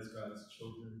regarded as God's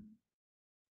children,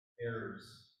 heirs.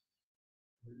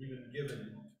 We're even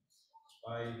given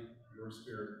by your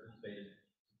Spirit of faith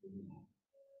to believe.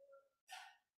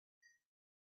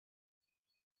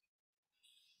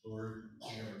 Lord,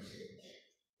 hear our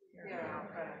prayer. Hear our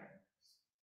prayer.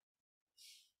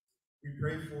 We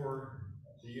pray for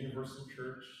the Universal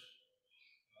Church,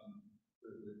 for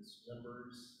its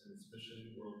members and its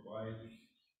mission worldwide.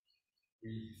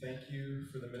 We thank you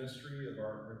for the ministry of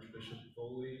our Archbishop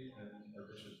Foley and our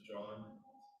Bishop John.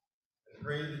 And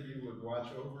pray that you would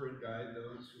watch over and guide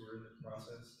those who are in the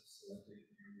process of selecting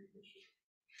a new bishop.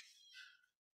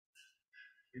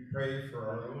 We pray for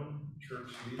our own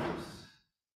church leaders.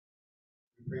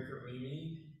 We pray for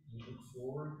Amy and look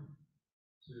forward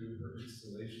to her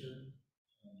installation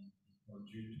on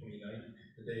June 29th,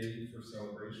 the day for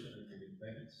celebration and giving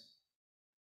thanks.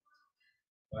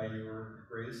 By your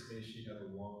grace, may she have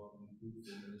a long and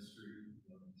fruitful ministry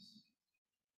among us.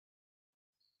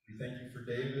 We thank you for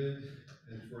David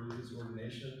and for his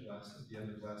ordination at the end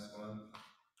of last month.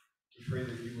 We pray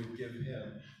that you would give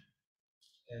him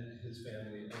and his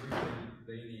family everything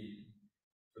they need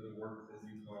for the work that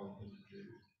you call him to do.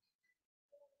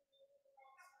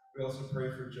 We also pray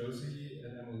for Josie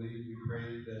and Emily. We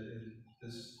pray that in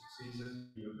this season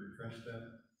you would refresh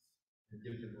them and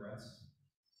give them rest.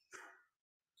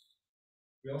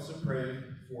 We also pray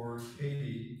for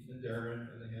Katie and Darren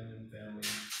and the Hamlin family.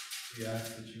 We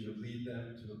ask that you would lead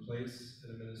them to a place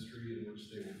and a ministry in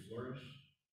which they will flourish.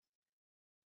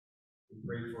 We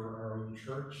pray for our own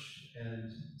church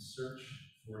and search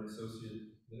for an associate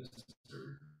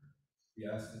minister. We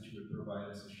ask that you would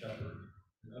provide us a shepherd,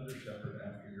 an under-shepherd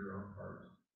after your own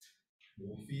heart, who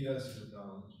will feed us with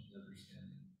knowledge and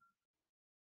understanding.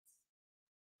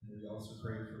 And we also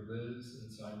pray for Liz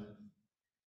and Simon.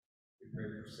 We pray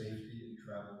for safety in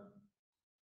travel,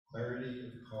 clarity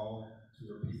of call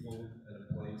to a people and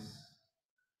a place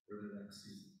for the next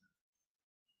season.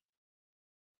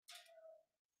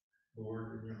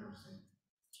 Lord, in your mercy.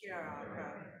 Hear our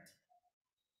prayer.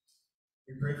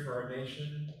 We pray for our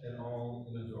nation and all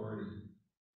in authority.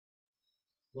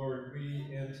 Lord,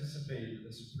 we anticipate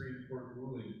a Supreme Court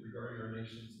ruling regarding our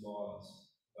nation's laws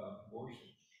about abortion.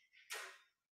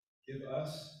 Give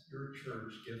us, your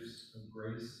church, gifts of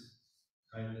grace,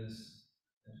 kindness,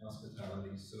 and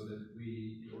hospitality so that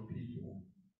we, your people,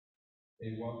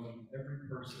 may welcome every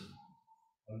person,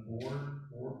 on board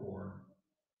or born,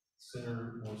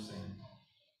 sinner or saint.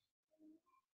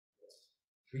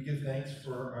 We give thanks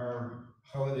for our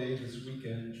holiday this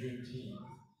weekend, Juneteenth,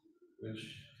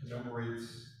 which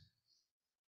commemorates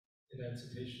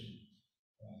emancipation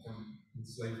from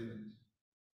enslavement.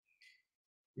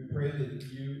 We pray that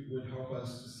you would help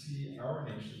us to see our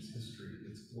nation's history,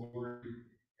 its glory,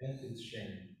 and its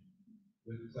shame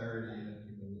with clarity and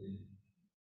humility.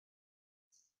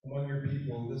 Among your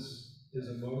people, this is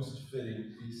a most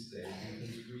fitting feast day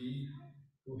because we,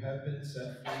 who have been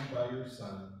set free by your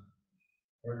Son,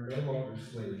 are no longer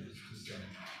slaves to sin.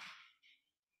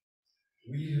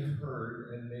 We have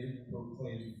heard and may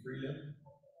proclaim freedom,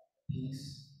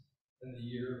 peace, and the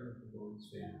year of the Lord's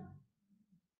favor.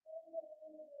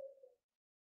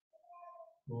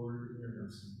 Lord, in your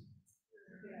mercy.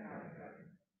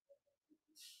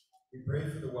 We pray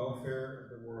for the welfare of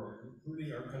the world,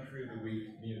 including our country of the week,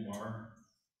 Myanmar,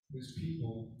 whose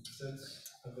people, since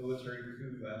a military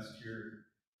coup last year,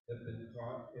 have been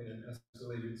caught in an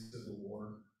escalating civil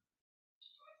war.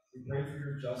 We pray for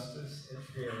your justice and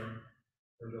care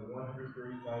for the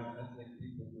 135 ethnic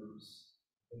people groups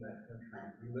in that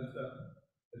country. We lift up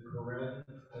the Karen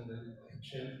and the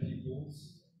Chin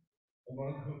peoples,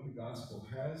 among whom the gospel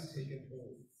has taken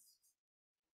hold.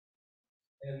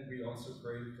 And we also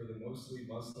pray for the mostly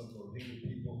Muslim Rohingya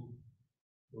people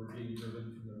who are being driven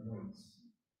from their homes.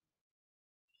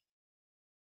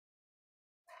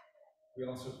 We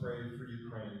also pray for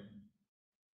Ukraine.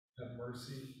 Have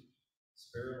mercy,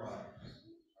 spare lives.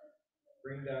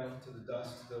 Bring down to the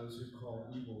dust those who call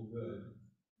evil good,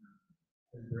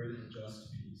 and bring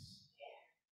just peace.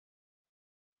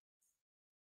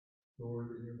 Lord,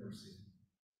 in your mercy.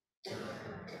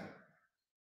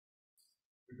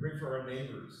 We pray for our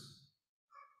neighbors,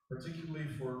 particularly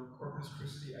for Corpus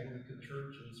Christi Anglican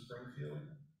Church in Springfield,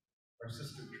 our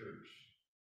sister church.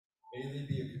 May they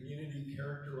be a community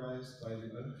characterized by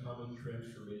the uncommon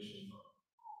transformation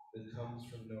that comes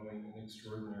from knowing an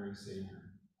extraordinary Savior.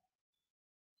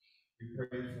 We pray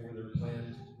for their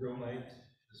planned Grill Night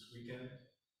this weekend,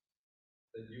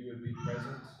 that you would be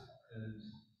present and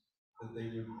that they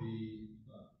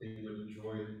would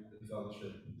enjoy the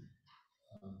fellowship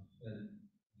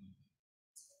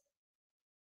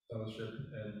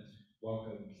and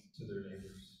welcome to their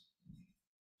neighbors.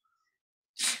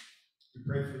 We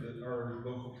pray for our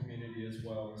local community as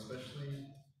well, especially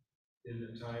in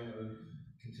a time of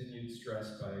continued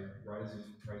stress by rising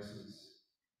prices,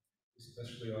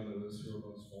 especially on those who are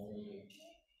most vulnerable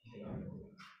economically.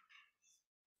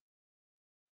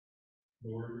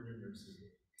 Lord, in your mercy.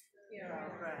 Hear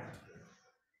our prayer.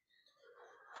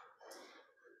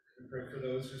 We pray for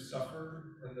those who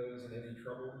suffer and those in any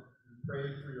trouble. We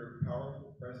pray for your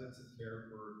powerful presence and care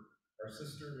for our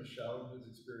sister Michelle, who is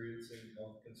experiencing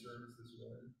health concerns this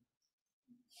morning.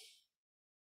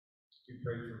 We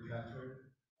pray for Catherine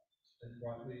and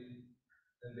Watley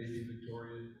and baby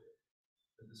Victoria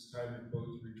at this time of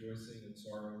both rejoicing and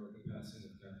sorrow at the passing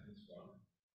of Catherine's father.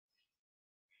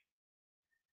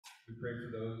 We pray for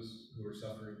those who are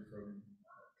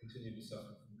continue to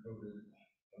suffer from COVID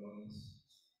among us.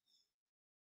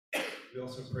 We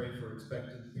also pray for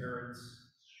expectant parents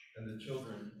and the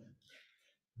children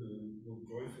who will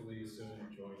joyfully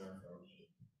soon join our fellowship.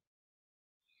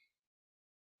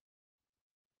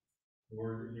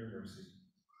 Lord, in your mercy.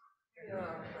 Hear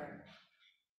our prayer.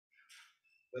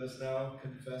 Let us now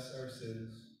confess our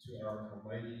sins to our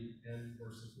almighty and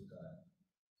merciful God.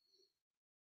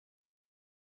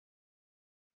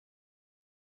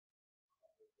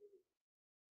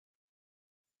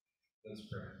 Let's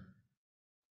pray.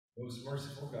 Most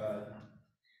merciful God,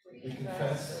 we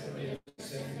confess that we have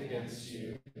sinned against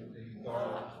you in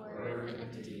thought, word,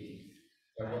 and deed,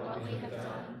 by what we have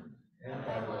done and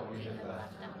by what we have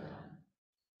left undone.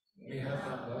 We have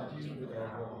not loved you with our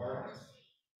whole heart.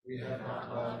 We have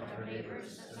not loved our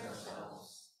neighbors as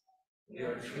ourselves. We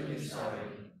are truly sorry,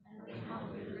 and we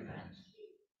humbly repent.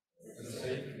 For the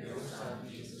sake of your Son,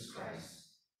 Jesus Christ,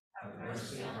 have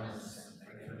mercy on us and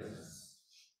forgive us,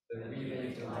 that we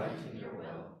may delight in your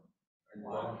will and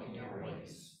walk in your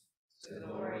ways, to the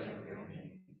glory of your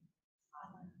name.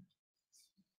 Amen.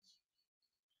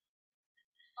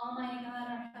 Almighty God,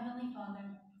 our Heavenly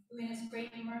Father, who in his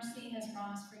great mercy has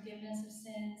promised forgiveness of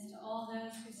sins to all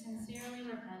those who sincerely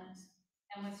repent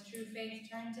and with true faith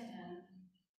turn to him,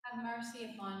 have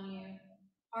mercy upon you,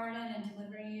 pardon and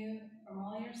deliver you from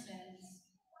all your sins,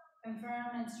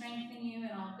 confirm and strengthen you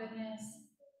in all goodness,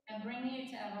 and bring you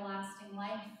to everlasting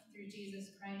life through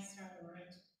Jesus Christ our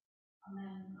Lord.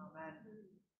 Amen. Amen.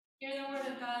 Hear the word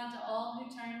of God to all who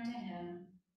turn to him.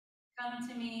 Come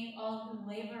to me, all who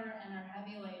labor and are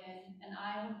heavy laden, and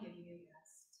I will give you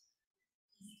rest.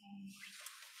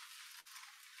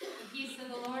 The peace of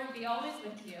the Lord be always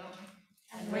with you.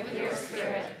 And with your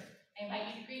spirit. I invite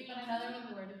you to greet one another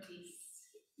with a word of peace.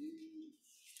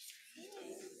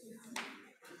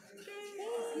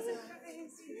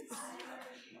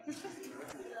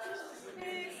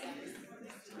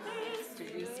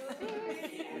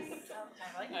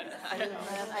 I don't know.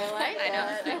 I like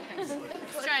it.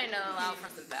 Just trying to allow for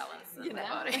some balance in my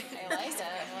body. I like it. I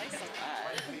like it a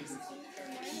lot.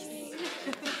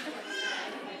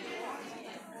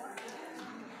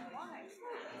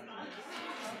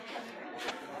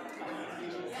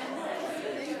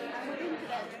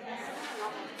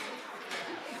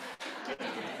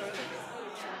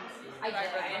 I did.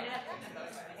 I ended up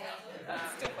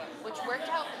which worked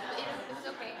out. It was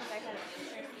okay because I had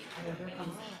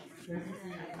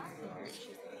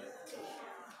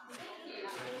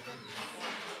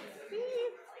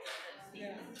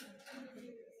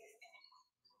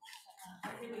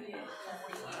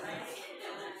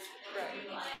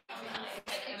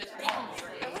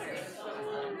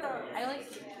I like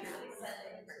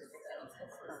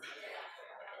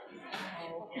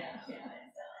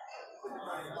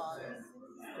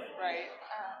Right.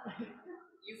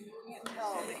 You can't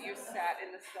tell that you sat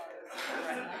in the sun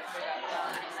for that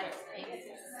long.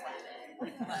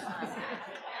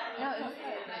 no, it was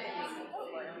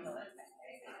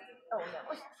oh no.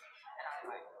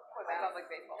 What, that sounds like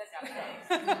baseball.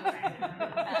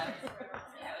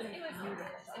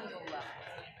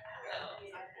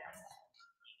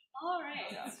 All right,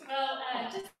 well,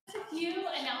 just a few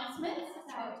announcements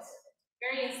about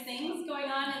various things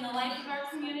going on in the life of our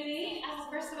community.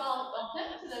 First of all,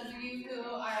 welcome to those of you who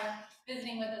are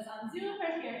visiting with us on Zoom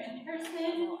or here in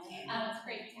person. It's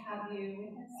great to have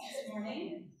you with us this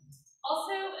morning.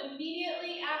 Also,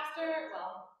 immediately after,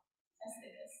 well, let's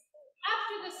say this.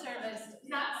 After the service,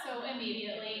 not so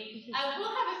immediately,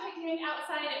 we'll have a picnic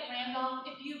outside at Randolph.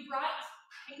 If you brought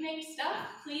picnic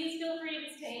stuff, please feel free to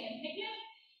stay and picnic.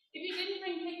 If you didn't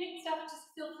bring picnic stuff,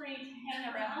 just feel free to hang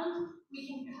around. We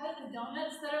can cut the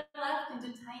donuts that are left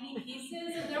into tiny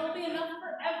pieces, and there will be enough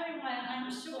for everyone, I'm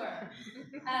sure.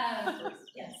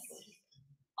 Yes.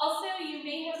 Also, you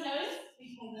may have noticed,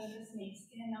 because of the snake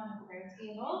skin on the prayer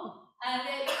table, that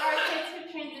our kids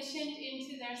have transitioned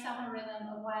into their summer rhythm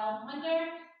of Wild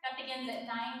Wonder. That begins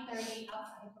at 9:30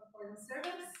 outside before the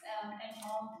service, and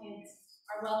all kids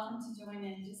are welcome to join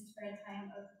in just for a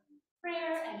time of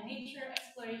prayer and nature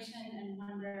exploration and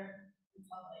wonder. It's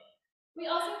lovely. We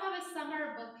also have a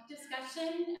summer book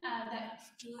discussion that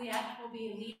Juliet will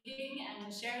be leading and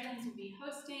the Sheridans will be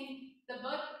hosting. The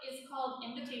book is called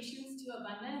Invitations to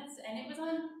Abundance, and it was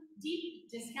on deep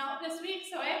discount this week,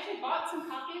 so I actually bought some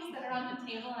copies that are on the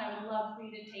table, and I would love for you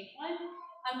to take one.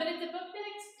 But it's a book that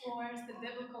explores the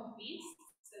biblical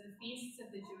feasts, so the feasts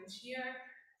of the Jewish year,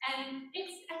 and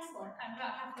it's excellent. I'm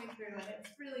about halfway through it.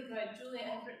 It's really good. Julia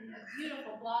has written a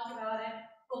beautiful blog about it.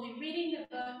 We'll be reading the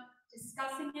book,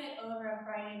 discussing it over a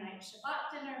Friday night Shabbat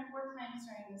dinner 4 times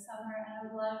during the summer, and I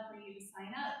would love for you to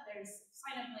sign up. There's a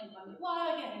sign-up link on the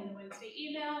blog and in the Wednesday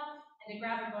email, and to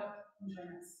grab a book and join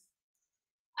us.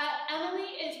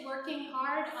 Emily is working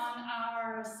hard on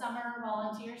our summer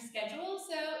volunteer schedule,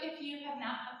 so if you have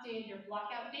not updated your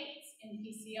blockout dates in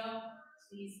PCO,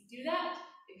 please do that.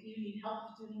 If you need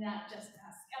help doing that, just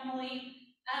ask Emily.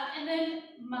 And then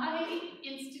my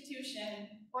institution,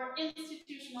 or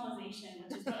institutionalization,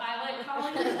 which is what I like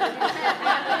calling it,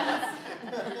 happens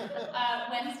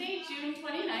Wednesday, June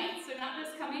 29th, so not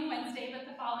this coming Wednesday, but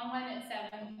the following one at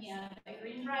 7 p.m. at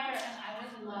Greenbrier, and I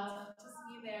would love to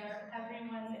see you there.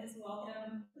 Everyone is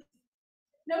welcome.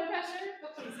 No pressure,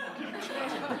 but please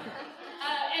come.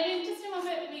 And in just a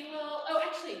moment, we will, oh,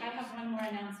 actually, I have one more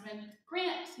announcement.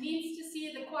 Grant needs to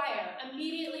see the choir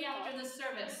immediately after the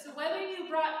service. So whether you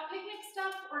brought picnic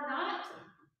stuff or not,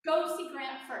 go see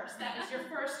Grant first. That is your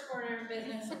first order of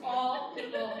business, all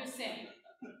people who sing.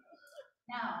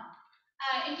 Now,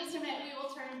 in just a minute, we will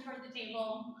turn toward the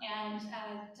table, and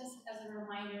just as a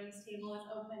reminder, this table is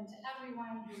open to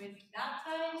everyone who is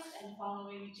baptized and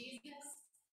following Jesus.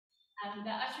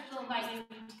 The ushers will invite you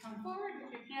to come forward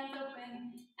with your hands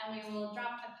open, and we will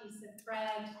drop a piece of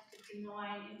bread, dipping the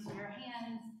wine into your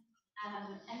hands.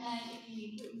 And then if you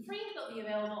need gluten-free, they'll be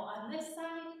available on this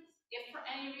side. If for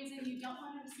any reason you don't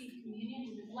want to receive communion,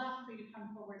 we would love for you to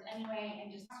come forward anyway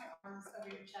and just put your arms over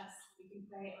your chest. We can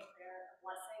pray a prayer of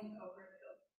blessing over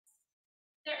you.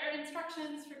 There are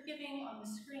instructions for giving on the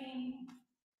screen.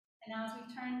 And now as we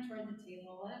turn toward the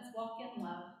table, let us walk in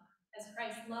love, as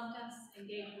Christ loved us and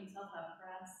gave himself up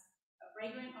for us, a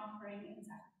fragrant offering and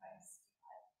sacrifice.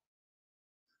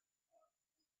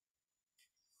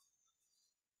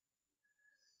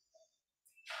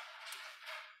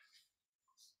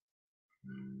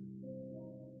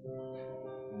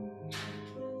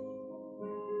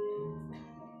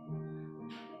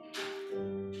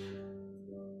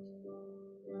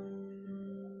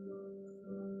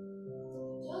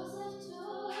 Joseph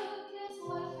took his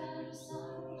wife and her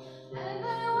son, and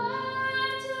they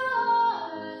went to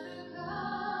Egypt.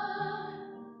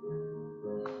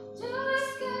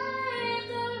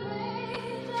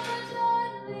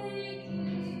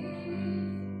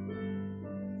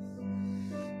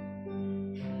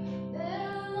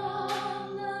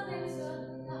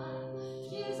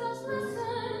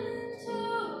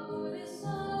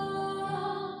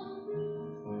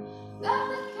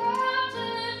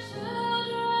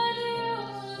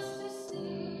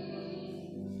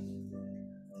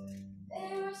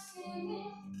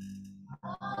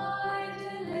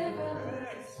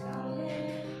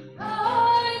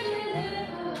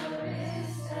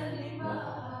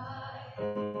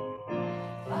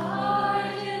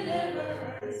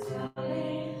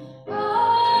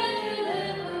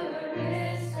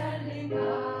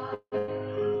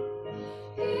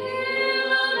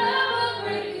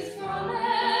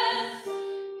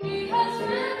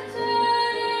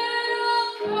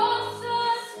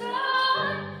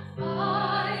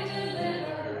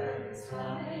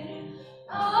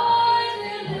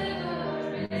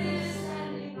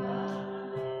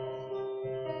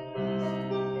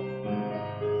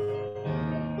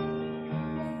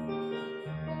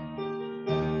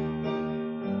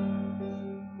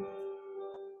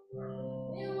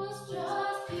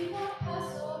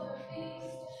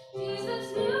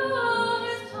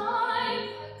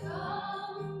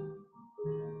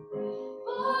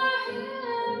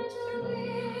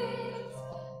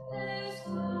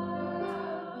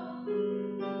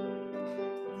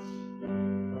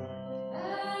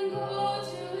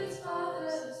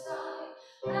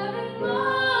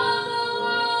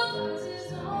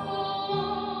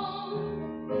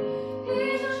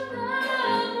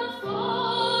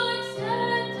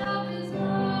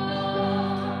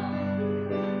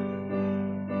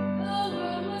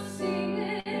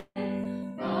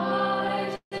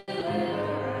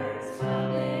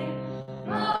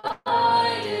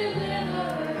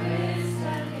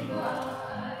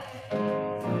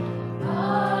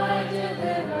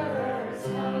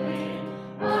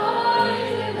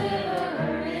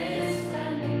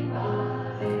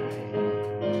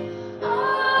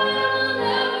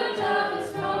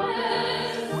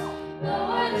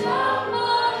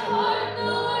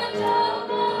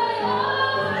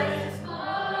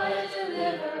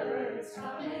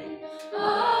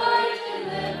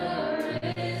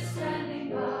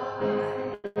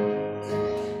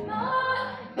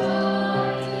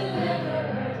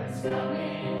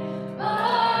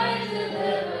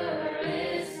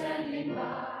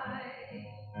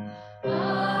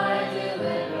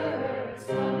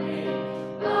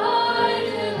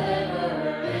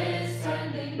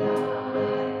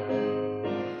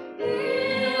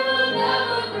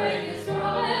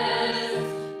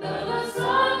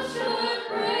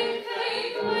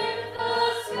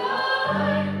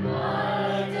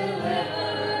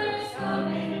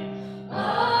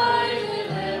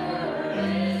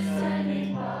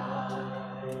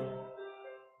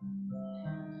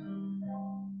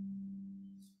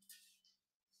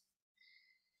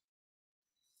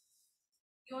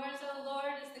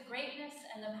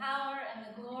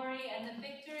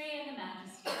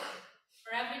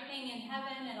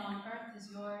 heaven and on earth is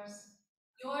yours.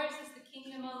 Yours is the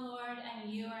kingdom, O Lord,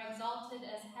 and you are exalted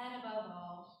as head above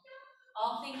all.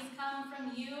 All things come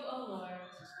from you, O Lord.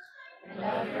 And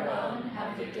of your own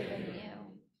have we given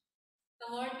you.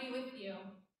 The Lord be with you.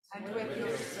 And with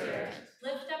your spirit,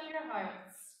 Lift up your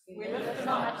hearts. we lift them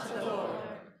up to the Lord.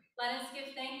 Let us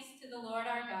give thanks to the Lord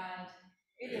our God.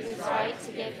 It is right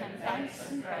to give him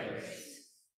thanks and praise.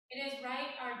 It is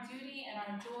right, our duty and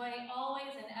our joy,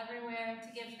 always and everywhere, to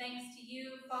give thanks to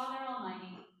you, Father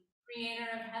Almighty, creator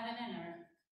of heaven and earth,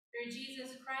 through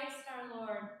Jesus Christ our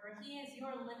Lord, for he is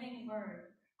your living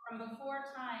word, from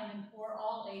before time and for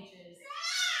all ages.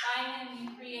 By him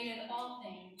you created all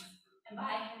things, and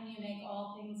by him you make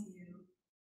all things new.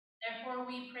 Therefore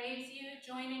we praise you,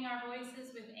 joining our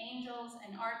voices with angels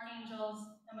and archangels,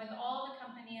 and with all the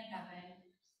company of heaven,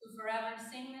 who forever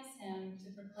sing this hymn to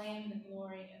proclaim the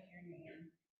glory of your name.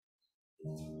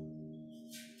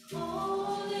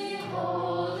 Holy,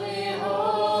 holy,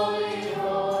 holy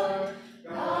Lord,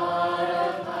 God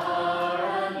of power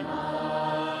and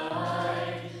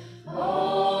might.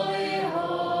 Holy,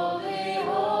 holy,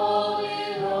 holy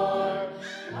Lord,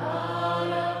 God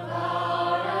of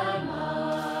power and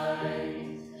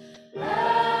might.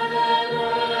 Heaven and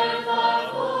earth are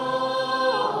full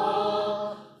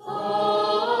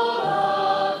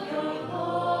of your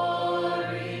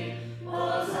glory.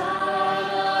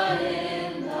 Hosanna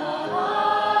in the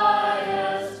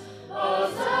highest.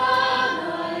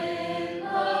 Hosanna in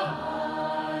the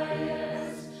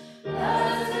highest.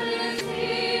 Blessed is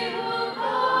he who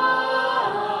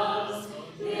comes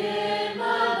in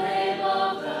the name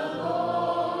of the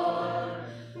Lord.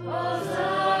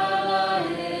 Hosanna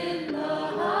in the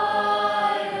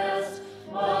highest.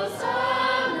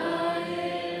 Hosanna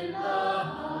in the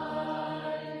highest.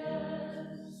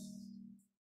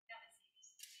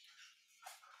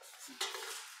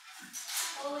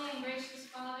 Holy and gracious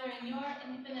Father, in your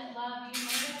infinite love, you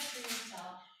made us for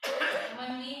yourself. And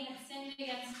when we had sinned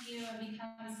against you and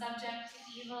become subject to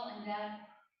evil and death,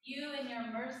 you in your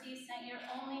mercy sent your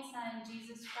only Son,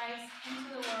 Jesus Christ,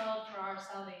 into the world for our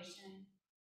salvation.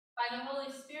 By the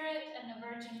Holy Spirit and the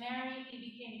Virgin Mary, he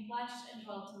became flesh and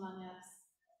dwelt among us.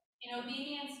 In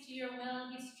obedience to your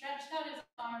will, he stretched out his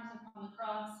arms upon the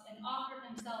cross and offered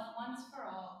himself once for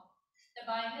all, that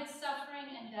by his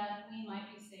suffering and death we might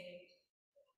be saved.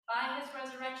 By his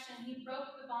resurrection, he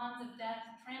broke the bonds of death,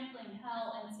 trampling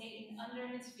hell and Satan under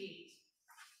his feet.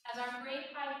 As our great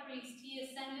high priest, he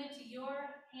ascended to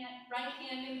your right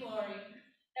hand in glory,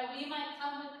 that we might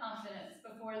come with confidence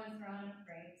before the throne of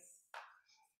grace.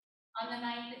 On the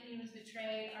night that he was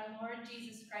betrayed, our Lord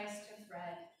Jesus Christ took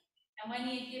bread, and when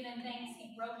he had given thanks,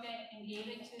 he broke it and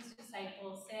gave it to his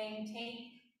disciples, saying,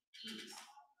 "Take, eat.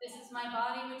 This is my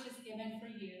body which is given for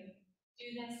you. Do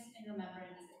this in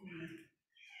remembrance of me."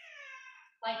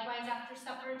 Likewise, after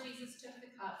supper, Jesus took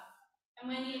the cup, and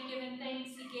when he had given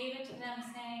thanks, he gave it to them,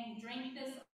 saying, "Drink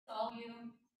this, all of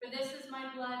you, for this is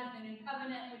my blood of the new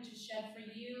covenant, which is shed for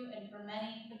you and for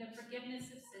many for the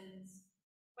forgiveness of sins.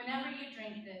 Whenever you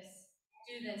drink this,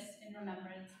 do this in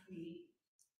remembrance of me."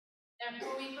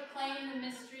 Therefore we proclaim the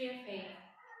mystery of faith.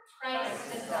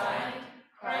 Christ has died,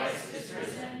 Christ is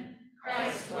risen,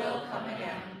 Christ will come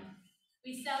again.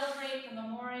 We celebrate the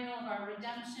memorial of our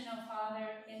redemption, O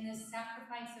Father, in this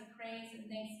sacrifice of praise and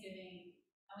thanksgiving,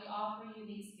 and we offer you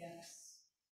these gifts.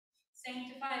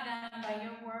 Sanctify them by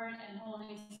your word and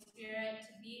Holy Spirit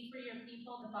to be for your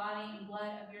people the body and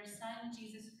blood of your Son,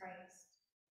 Jesus Christ.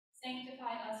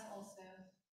 Sanctify us also,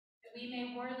 that we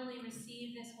may worthily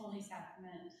receive this holy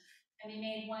sacrament and be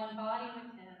made one body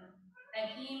with him,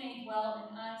 that he may dwell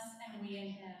in us and we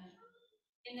in him.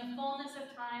 In the fullness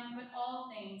of time, put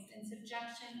all things in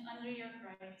subjection under your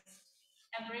Christ,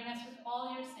 and bring us with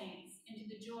all your saints into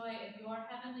the joy of your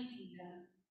heavenly kingdom,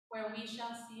 where we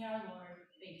shall see our Lord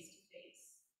face to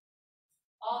face.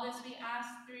 All this we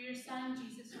ask through your Son,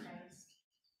 Jesus Christ.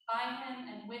 By him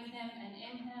and with him and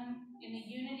in him, in the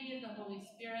unity of the Holy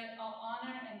Spirit, all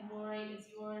honor and glory is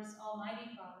yours, Almighty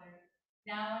Father,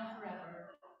 now and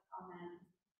forever. Amen.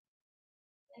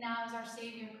 And now, as our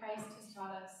Savior Christ has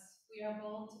taught us, we are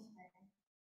bold to pray.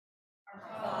 Our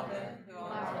Father, who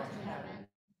art in heaven,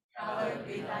 hallowed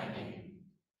be thy name.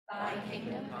 Thy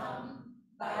kingdom come,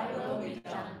 thy will be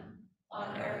done,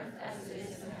 on earth as it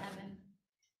is in heaven.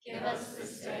 Give us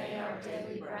this day our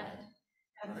daily bread,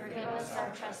 and forgive us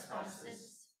our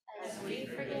trespasses, as we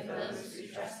forgive those who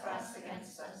trespass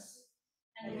against us.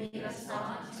 And lead us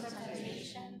not into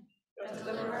temptation, but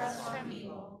deliver us from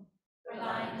evil. For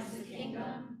thine is the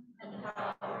kingdom, and the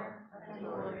power, and the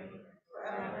glory,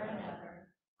 forever and ever.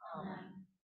 Amen.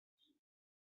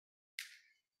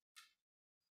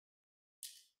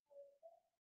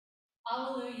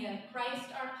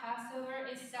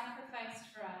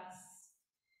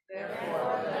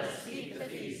 let us keep the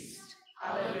feast.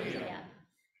 Hallelujah.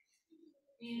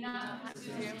 We do not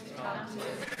presume to come to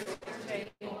Your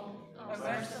table, O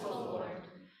merciful Lord,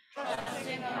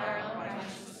 trusting in our own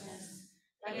righteousness,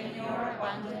 but in your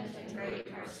abundant and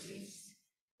great mercies.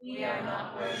 We are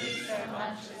not worthy so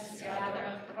much as to gather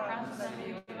of the crumbs under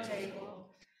your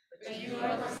table, but you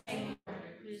are the same Lord,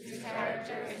 whose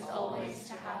character is always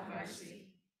to have mercy.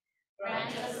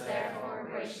 Grant us therefore,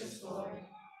 gracious Lord,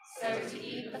 so to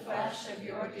eat the flesh of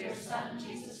your dear Son,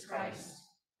 Jesus Christ,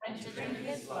 and to drink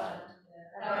his blood,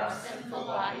 that our sinful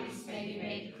bodies may be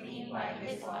made clean by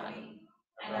his body,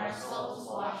 and our souls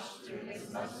washed through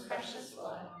his most precious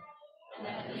blood, and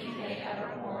that we may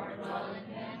evermore dwell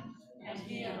in him and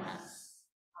he in us.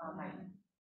 Amen.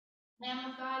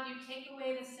 Lamb of God, you take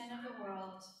away the sin of the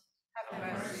world. Have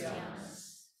mercy on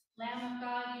us. Lamb of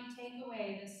God, you take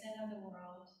away the sin of the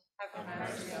world. Have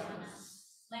mercy on us.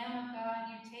 Lamb of God,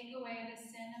 you take away the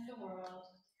sin of the world.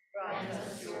 Grant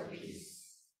us your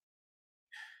peace.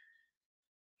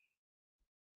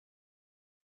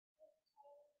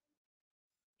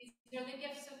 These are the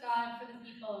gifts of God for the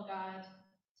people of God.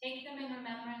 Take them in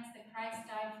remembrance that Christ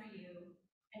died for you,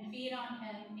 and feed on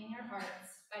him in your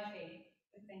hearts by faith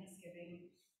with thanksgiving.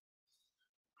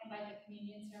 I invite the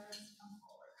communion servers to come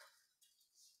forward.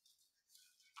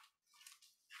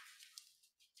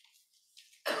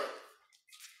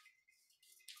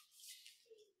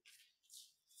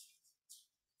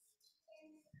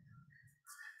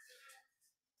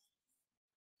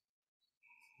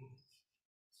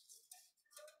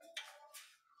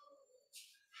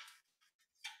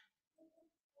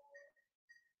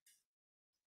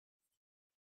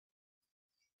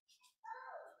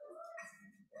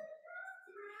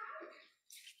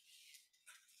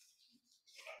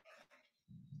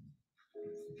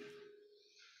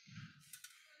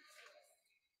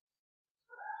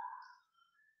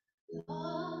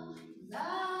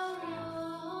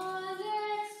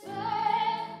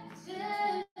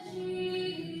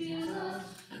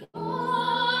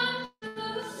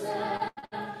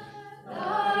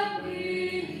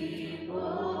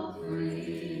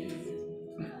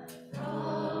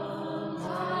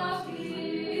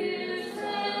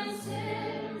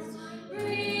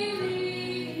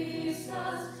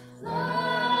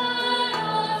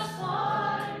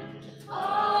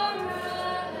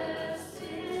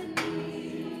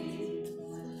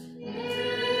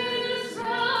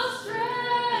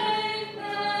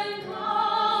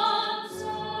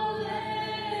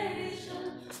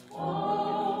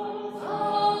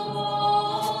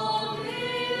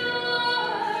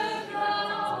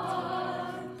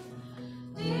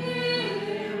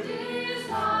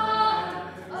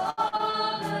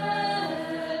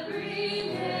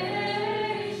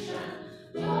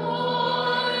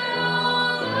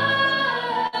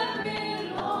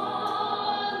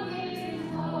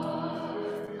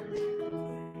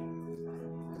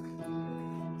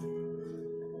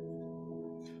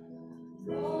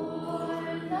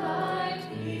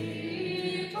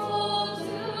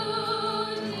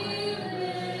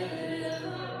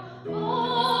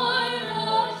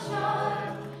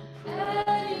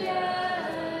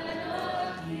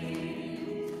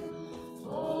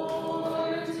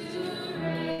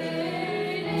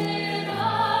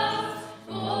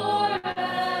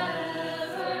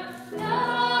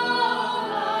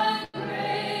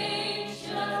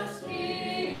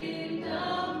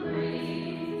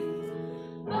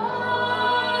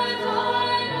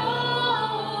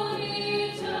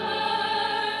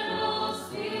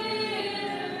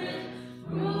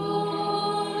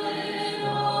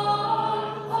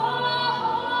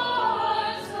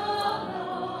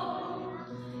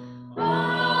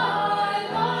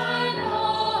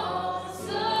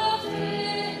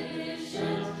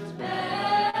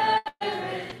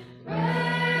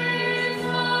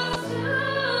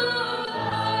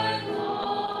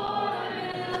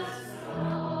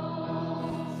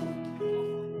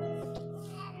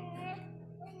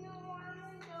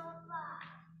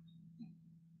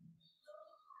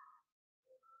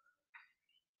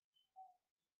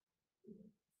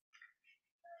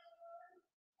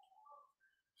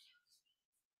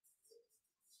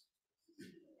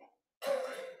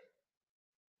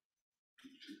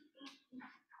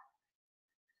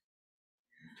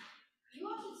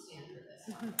 Your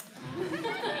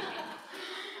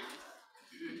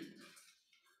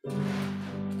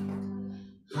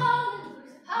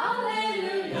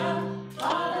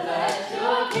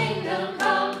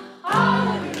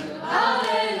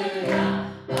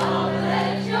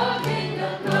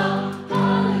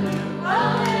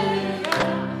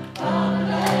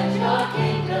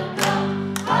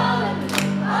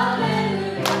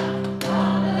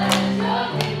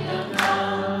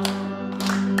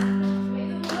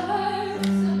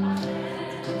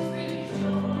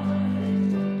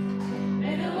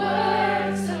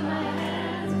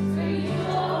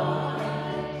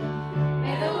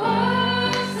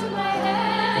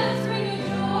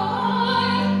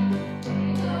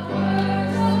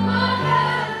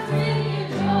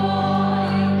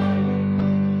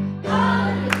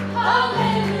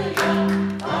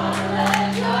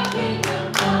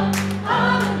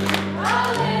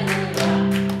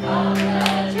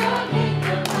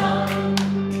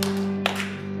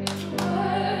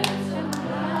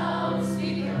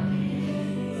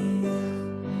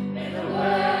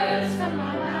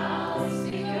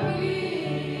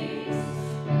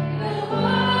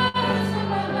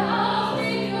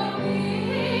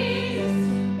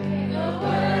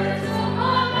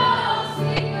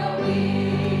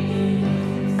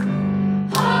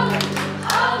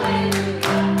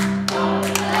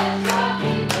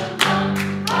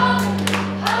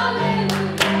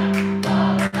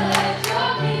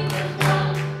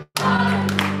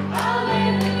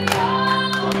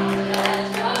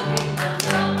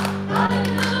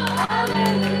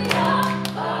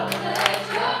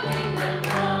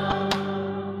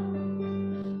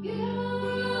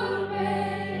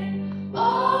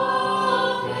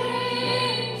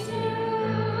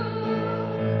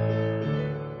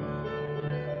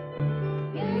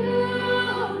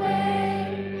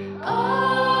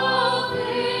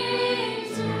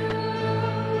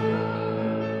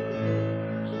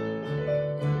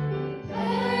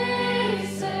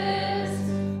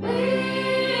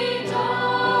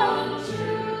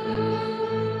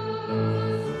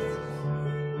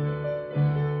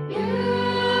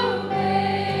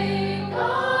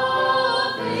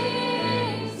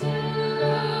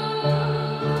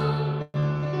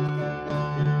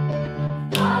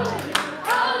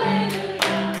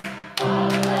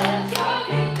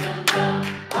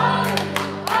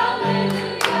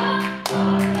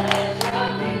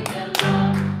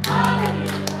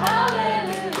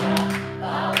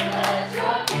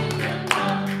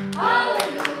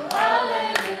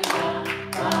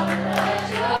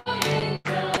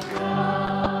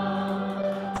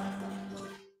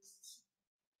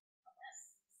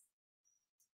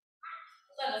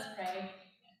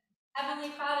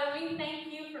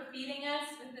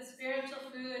with the spiritual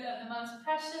food of the most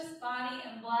precious body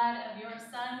and blood of your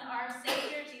Son, our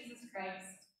Savior, Jesus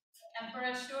Christ, and for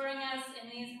assuring us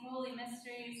in these holy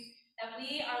mysteries that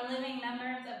we are living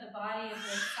members of the body of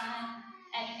your Son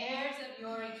and heirs of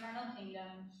your eternal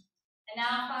kingdom. And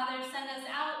now, Father, send us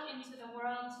out into the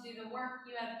world to do the work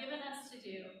you have given us to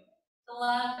do, to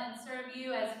love and serve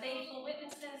you as faithful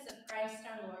witnesses of Christ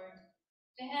our Lord.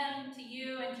 To him, to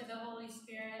you, and to the Holy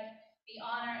Spirit be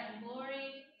honor and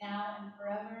glory, now and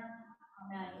forever.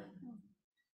 Amen.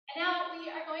 And now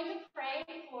we are going to pray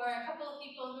for a couple of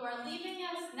people who are leaving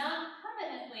us, not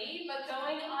permanently, but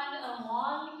going on a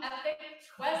long, epic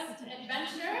quest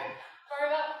adventure for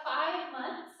about 5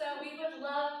 months. So we would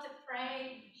love to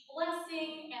pray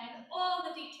blessing and all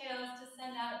the details to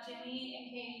send out Jenny and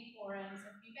Katie Foran. So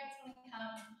if you guys want to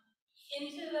come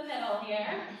into the middle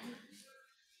here.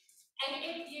 And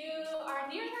if you are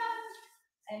near them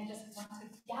and just want to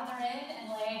gather in and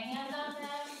lay a hand on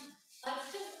them,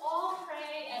 let's just all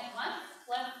pray at once,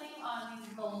 blessing on these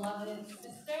beloved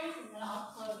sisters, and then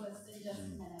I'll close this in just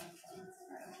a minute. So let's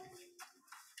pray.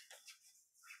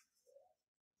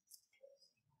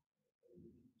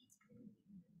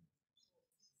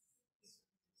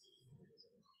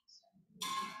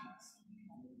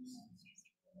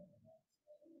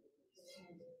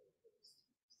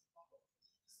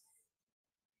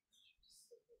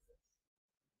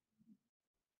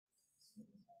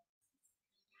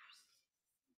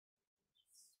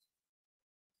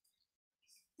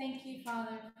 Thank you,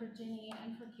 Father, for Ginny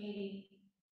and for Katie,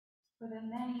 for the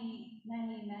many,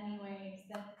 many, many ways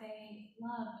that they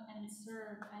love and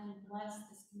serve and bless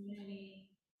this community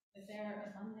with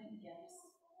their abundant gifts.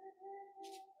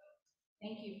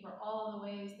 Thank you for all the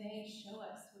ways they show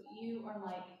us what you are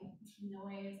like, in the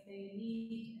ways they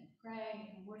lead and pray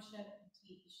and worship and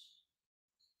teach.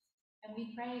 And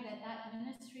we pray that that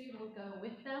ministry will go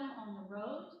with them on the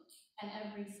road and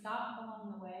every stop along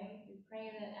the way. We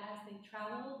pray that as they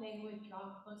travel, they would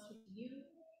draw closer to you,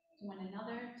 to one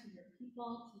another, to your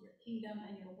people, to your kingdom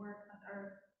and your work on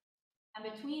earth. And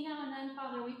between now and then,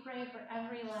 Father, we pray for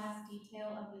every last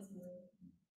detail of this move.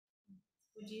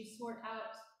 Would you sort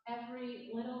out every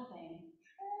little thing,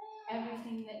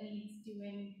 everything that needs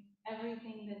doing,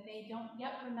 everything that they don't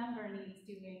yet remember needs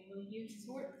doing? Will you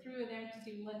sort through their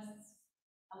to-do lists?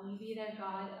 And will you be their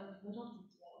God of little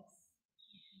details?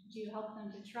 Would you help them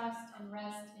to trust and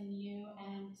rest in you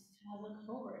and look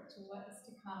forward to what is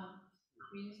to come?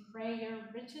 We just pray your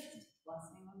richest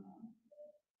blessing on them.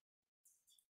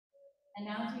 And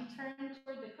now as we turn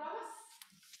toward the cross,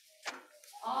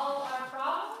 all our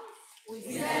problems, we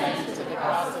send to the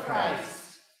cross of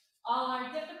Christ. All our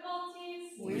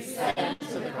difficulties, we send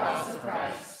to the cross of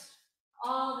Christ.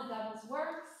 All the devil's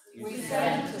works, we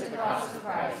send to the cross of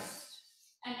Christ.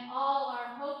 And all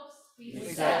our hopes, we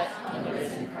set on the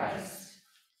risen Christ.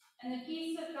 And the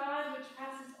peace of God, which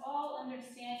passes all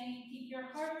understanding, keep your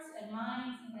hearts and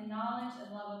minds in the knowledge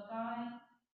and love of God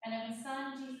and of his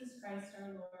Son, Jesus Christ our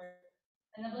Lord.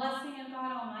 And the blessing of God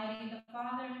Almighty, the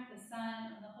Father, the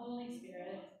Son, and the Holy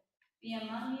Spirit be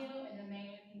among you and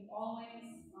remain with you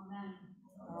always. Amen.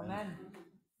 Amen.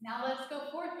 Now let's go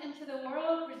forth into the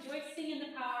world, rejoicing in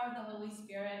the power of the Holy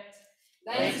Spirit.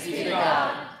 Thanks be to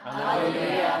God.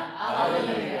 Hallelujah.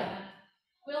 Hallelujah.